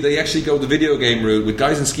movie, they actually go the video game route with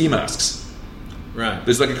guys in ski masks. Right.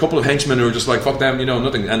 There's like a couple of henchmen who are just like, fuck them,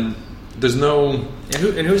 nothing. And there's no.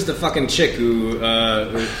 And who's the fucking chick who?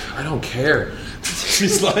 I don't care.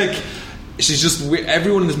 She's just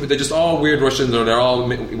everyone in this. They're just all weird Russians, or they're all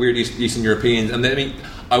weird Eastern Europeans. And then,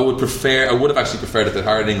 I would have actually preferred if they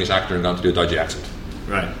hired an English actor and gone to do a dodgy accent.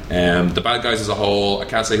 Right. The bad guys as a whole, I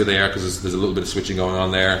can't say who they are because there's a little bit of switching going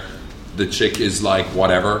on there. The chick is like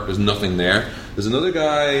whatever. There's nothing there. There's another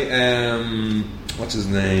guy. What's his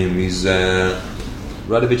name? He's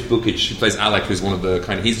Radovic Bukic. He plays Alec, who's one of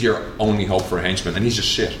the he's your only hope for a henchman, and he's just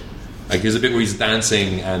shit. Like, there's a bit where he's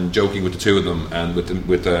dancing and joking with the two of them, and with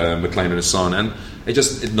McClane and his son, and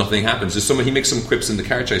nothing happens. He makes some quips in the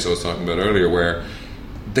car chase I was talking about earlier, where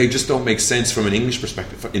they just don't make sense from an English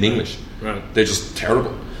perspective. In English, right? They're just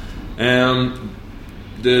terrible.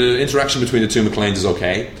 The interaction between the two McClanes is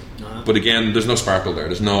okay, but again, there's no sparkle there.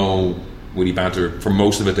 There's no witty banter. For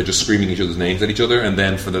most of it, they're just screaming each other's names at each other, and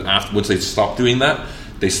then once they stop doing that,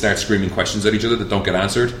 they start screaming questions at each other that don't get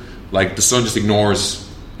answered. Like, the son just ignores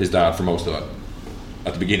his dad for most of it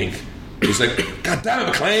at the beginning. He's like, God damn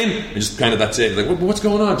it, McClane! And just kind of that's it. He's like, what's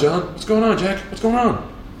going on, John? What's going on, Jack? What's going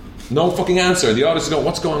on? No fucking answer. And the audience go,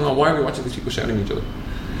 what's going on? Why are we watching these people shouting at each other?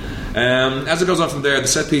 As it goes on from there, the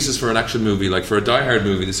set pieces for an action movie, like for a Die Hard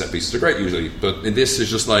movie, the set pieces are great usually, but in this, it's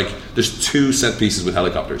just like there's 2 set pieces with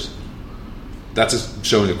helicopters. That's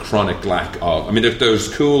showing a chronic lack of. I mean,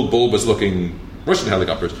 there's cool, bulbous looking Russian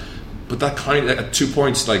helicopters, but that at 2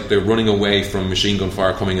 points, like they're running away from machine gun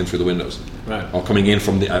fire coming in through the windows, right, or coming in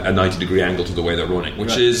from a 90-degree angle to the way they're running,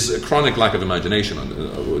 which is a chronic lack of imagination.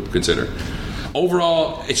 I would consider.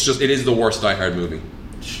 Overall, it is the worst Die Hard movie.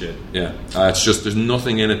 Shit. Yeah, it's just there's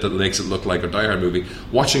nothing in it that makes it look like a Die Hard movie.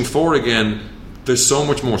 Watching 4 again, there's so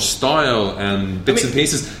much more style and bits and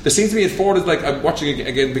pieces. There seems to be at 4, like I'm watching it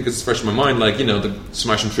again because it's fresh in my mind. Like, the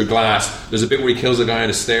smashing through glass. There's a bit where he kills a guy on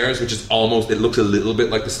the stairs, which is it looks a little bit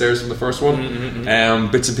like the stairs from the first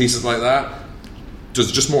one. Bits and pieces like that. There's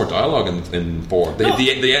just more dialogue in 4.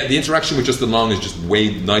 The interaction with Justin Long is just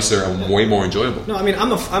way nicer and way more enjoyable. No, I mean,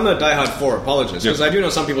 I'm a Die Hard 4 apologist, because I do know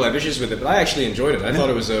some people have issues with it, but I actually enjoyed it. I thought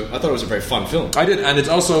it was a very fun film. I did, and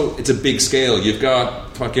it's a big scale. You've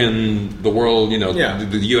got fucking the world,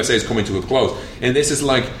 the USA is coming to a close, and this is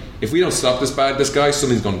like, if we don't stop this guy,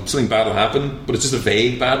 something bad will happen. But it's just a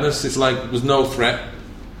vague badness. It's like there's no threat.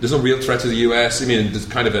 There's no real threat to the US. I mean, there's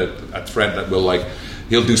kind of a threat that will like.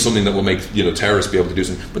 He'll do something that will make terrorists be able to do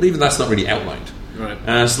something, but even that's not really outlined. Right.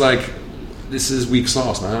 And it's like, this is weak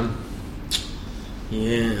sauce, man.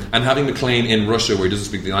 Yeah. And having McClane in Russia, where he doesn't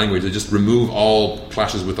speak the language, they just remove all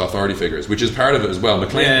clashes with authority figures, which is part of it as well.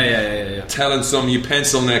 McClane telling some you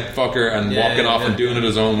pencil neck fucker and walking off and doing it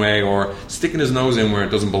his own way, or sticking his nose in where it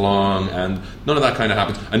doesn't belong, and none of that kind of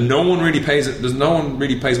happens. And no one really pays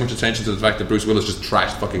much attention to the fact that Bruce Willis just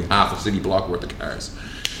trashed fucking half a city block worth of cars.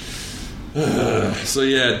 So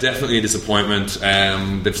yeah, definitely a disappointment.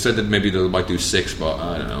 They've said that maybe they might do 6, but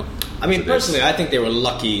I don't know. I mean, personally, I think they were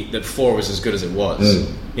lucky that 4 was as good as it was.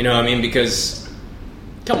 You know what I mean? Because,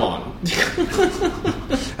 come on.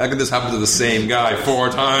 How could this happen to the same guy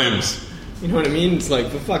 4 times? You know what I mean? It's like,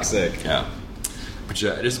 for fuck's sake. Yeah. But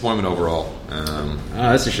yeah, disappointment overall.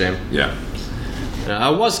 That's a shame. Yeah.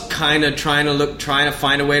 I was kind of trying to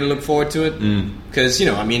find a way to look forward to it. Because,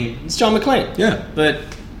 it's John McClane. Yeah. But...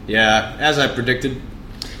 yeah, as I predicted.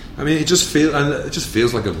 I mean, it just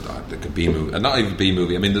feels like a B movie, not even a B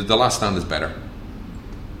movie. I mean, the Last Stand is better.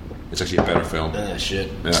 It's actually a better film.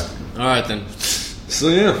 Shit. Yeah. All right then. So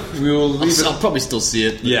yeah, we will leave it. I'll probably still see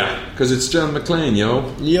it. Yeah, because it's John McClane,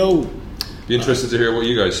 yo. Be interested to hear what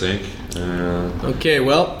you guys think. Okay,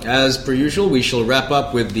 well, as per usual, we shall wrap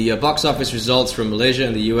up with the box office results from Malaysia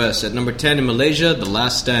and the US. At number 10 in Malaysia, The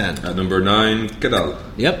Last Stand. At number 9, Kadal.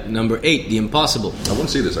 Yep. Number 8, The Impossible. I want to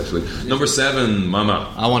see this, actually. Number 7,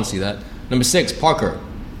 Mama. I want to see that. Number 6, Parker.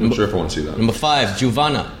 I'm not sure if I want to see that. Number 5,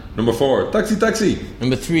 Giovanna. Number 4, Taxi.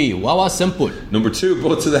 Number 3, Wawa Semput. Number 2,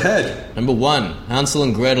 Bullet to the Head. Number 1, Hansel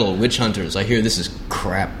and Gretel, Witch Hunters. I hear this is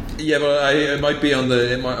crap. Yeah, but it might be on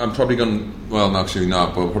the... I'm probably going... Well, no, actually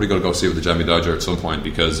not, but I'm probably going to go see it with the Jamie Dodger at some point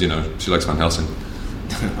because, she likes Van Helsing.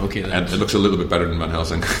 Okay, then. And it looks a little bit better than Van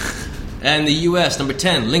Helsing. And the US, number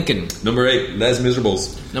 10, Lincoln. Number 8, Les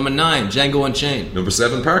Miserables. Number 9, Django Unchained. Number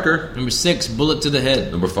 7, Parker. Number 6, Bullet to the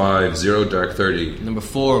Head. Number 5, Zero Dark 30. Number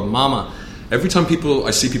 4, Mama. Every time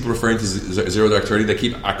I see people referring to Zero Dark 30, they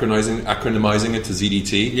keep acronymizing it to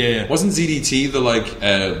ZDT. Yeah. Wasn't ZDT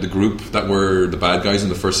the group that were the bad guys in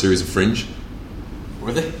the first series of Fringe?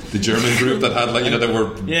 Were they? The German group that had that were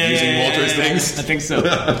using Walter's things. I think so.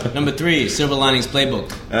 Number 3, Silver Linings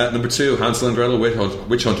Playbook. Number 2, Hansel and Gretel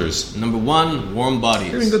Witch Hunters. Number 1, Warm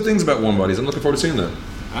Bodies. Hearing good things about Warm Bodies. I'm looking forward to seeing that.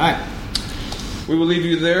 Alright. We will leave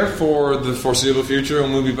you there for the foreseeable future,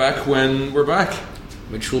 and we'll be back when we're back.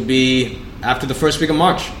 Which will be after the first week of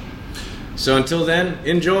March. So until then,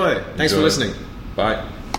 enjoy. Thanks for listening. Bye.